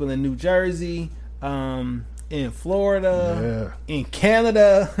to people in New Jersey. In Florida, in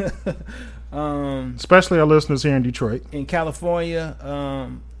Canada, especially our listeners here in Detroit, in California,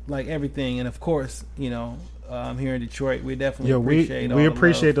 like everything, and of course, here in Detroit, we definitely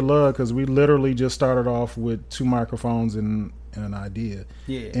appreciate the love because we literally just started off with 2 microphones and an idea.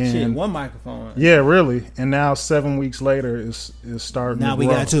 And 1 microphone. Yeah, really, and now 7 weeks later, it's starting. Now we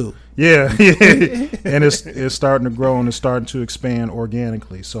got 2. Yeah, and it's starting to grow and it's starting to expand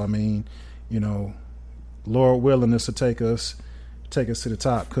organically. So I mean, Lord willing, this will take us to the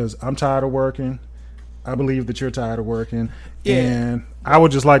top because I'm tired of working. I believe that you're tired of working. And I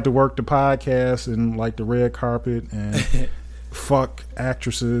would just like to work the podcast and like the red carpet and fuck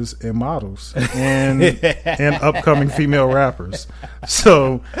actresses and models and upcoming female rappers.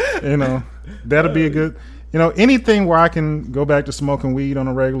 So, that'll be a good, anything where I can go back to smoking weed on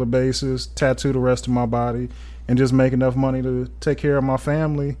a regular basis, tattoo the rest of my body, and just make enough money to take care of my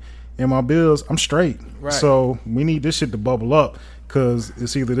family and my bills, I'm straight. Right. So we need this shit to bubble up because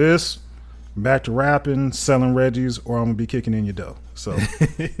it's either this, back to rapping, selling Reggie's, or I'm going to be kicking in your dough. So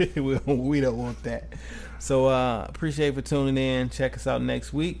we don't want that. So appreciate for tuning in. Check us out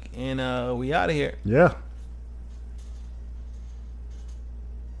next week, and we out of here. Yeah.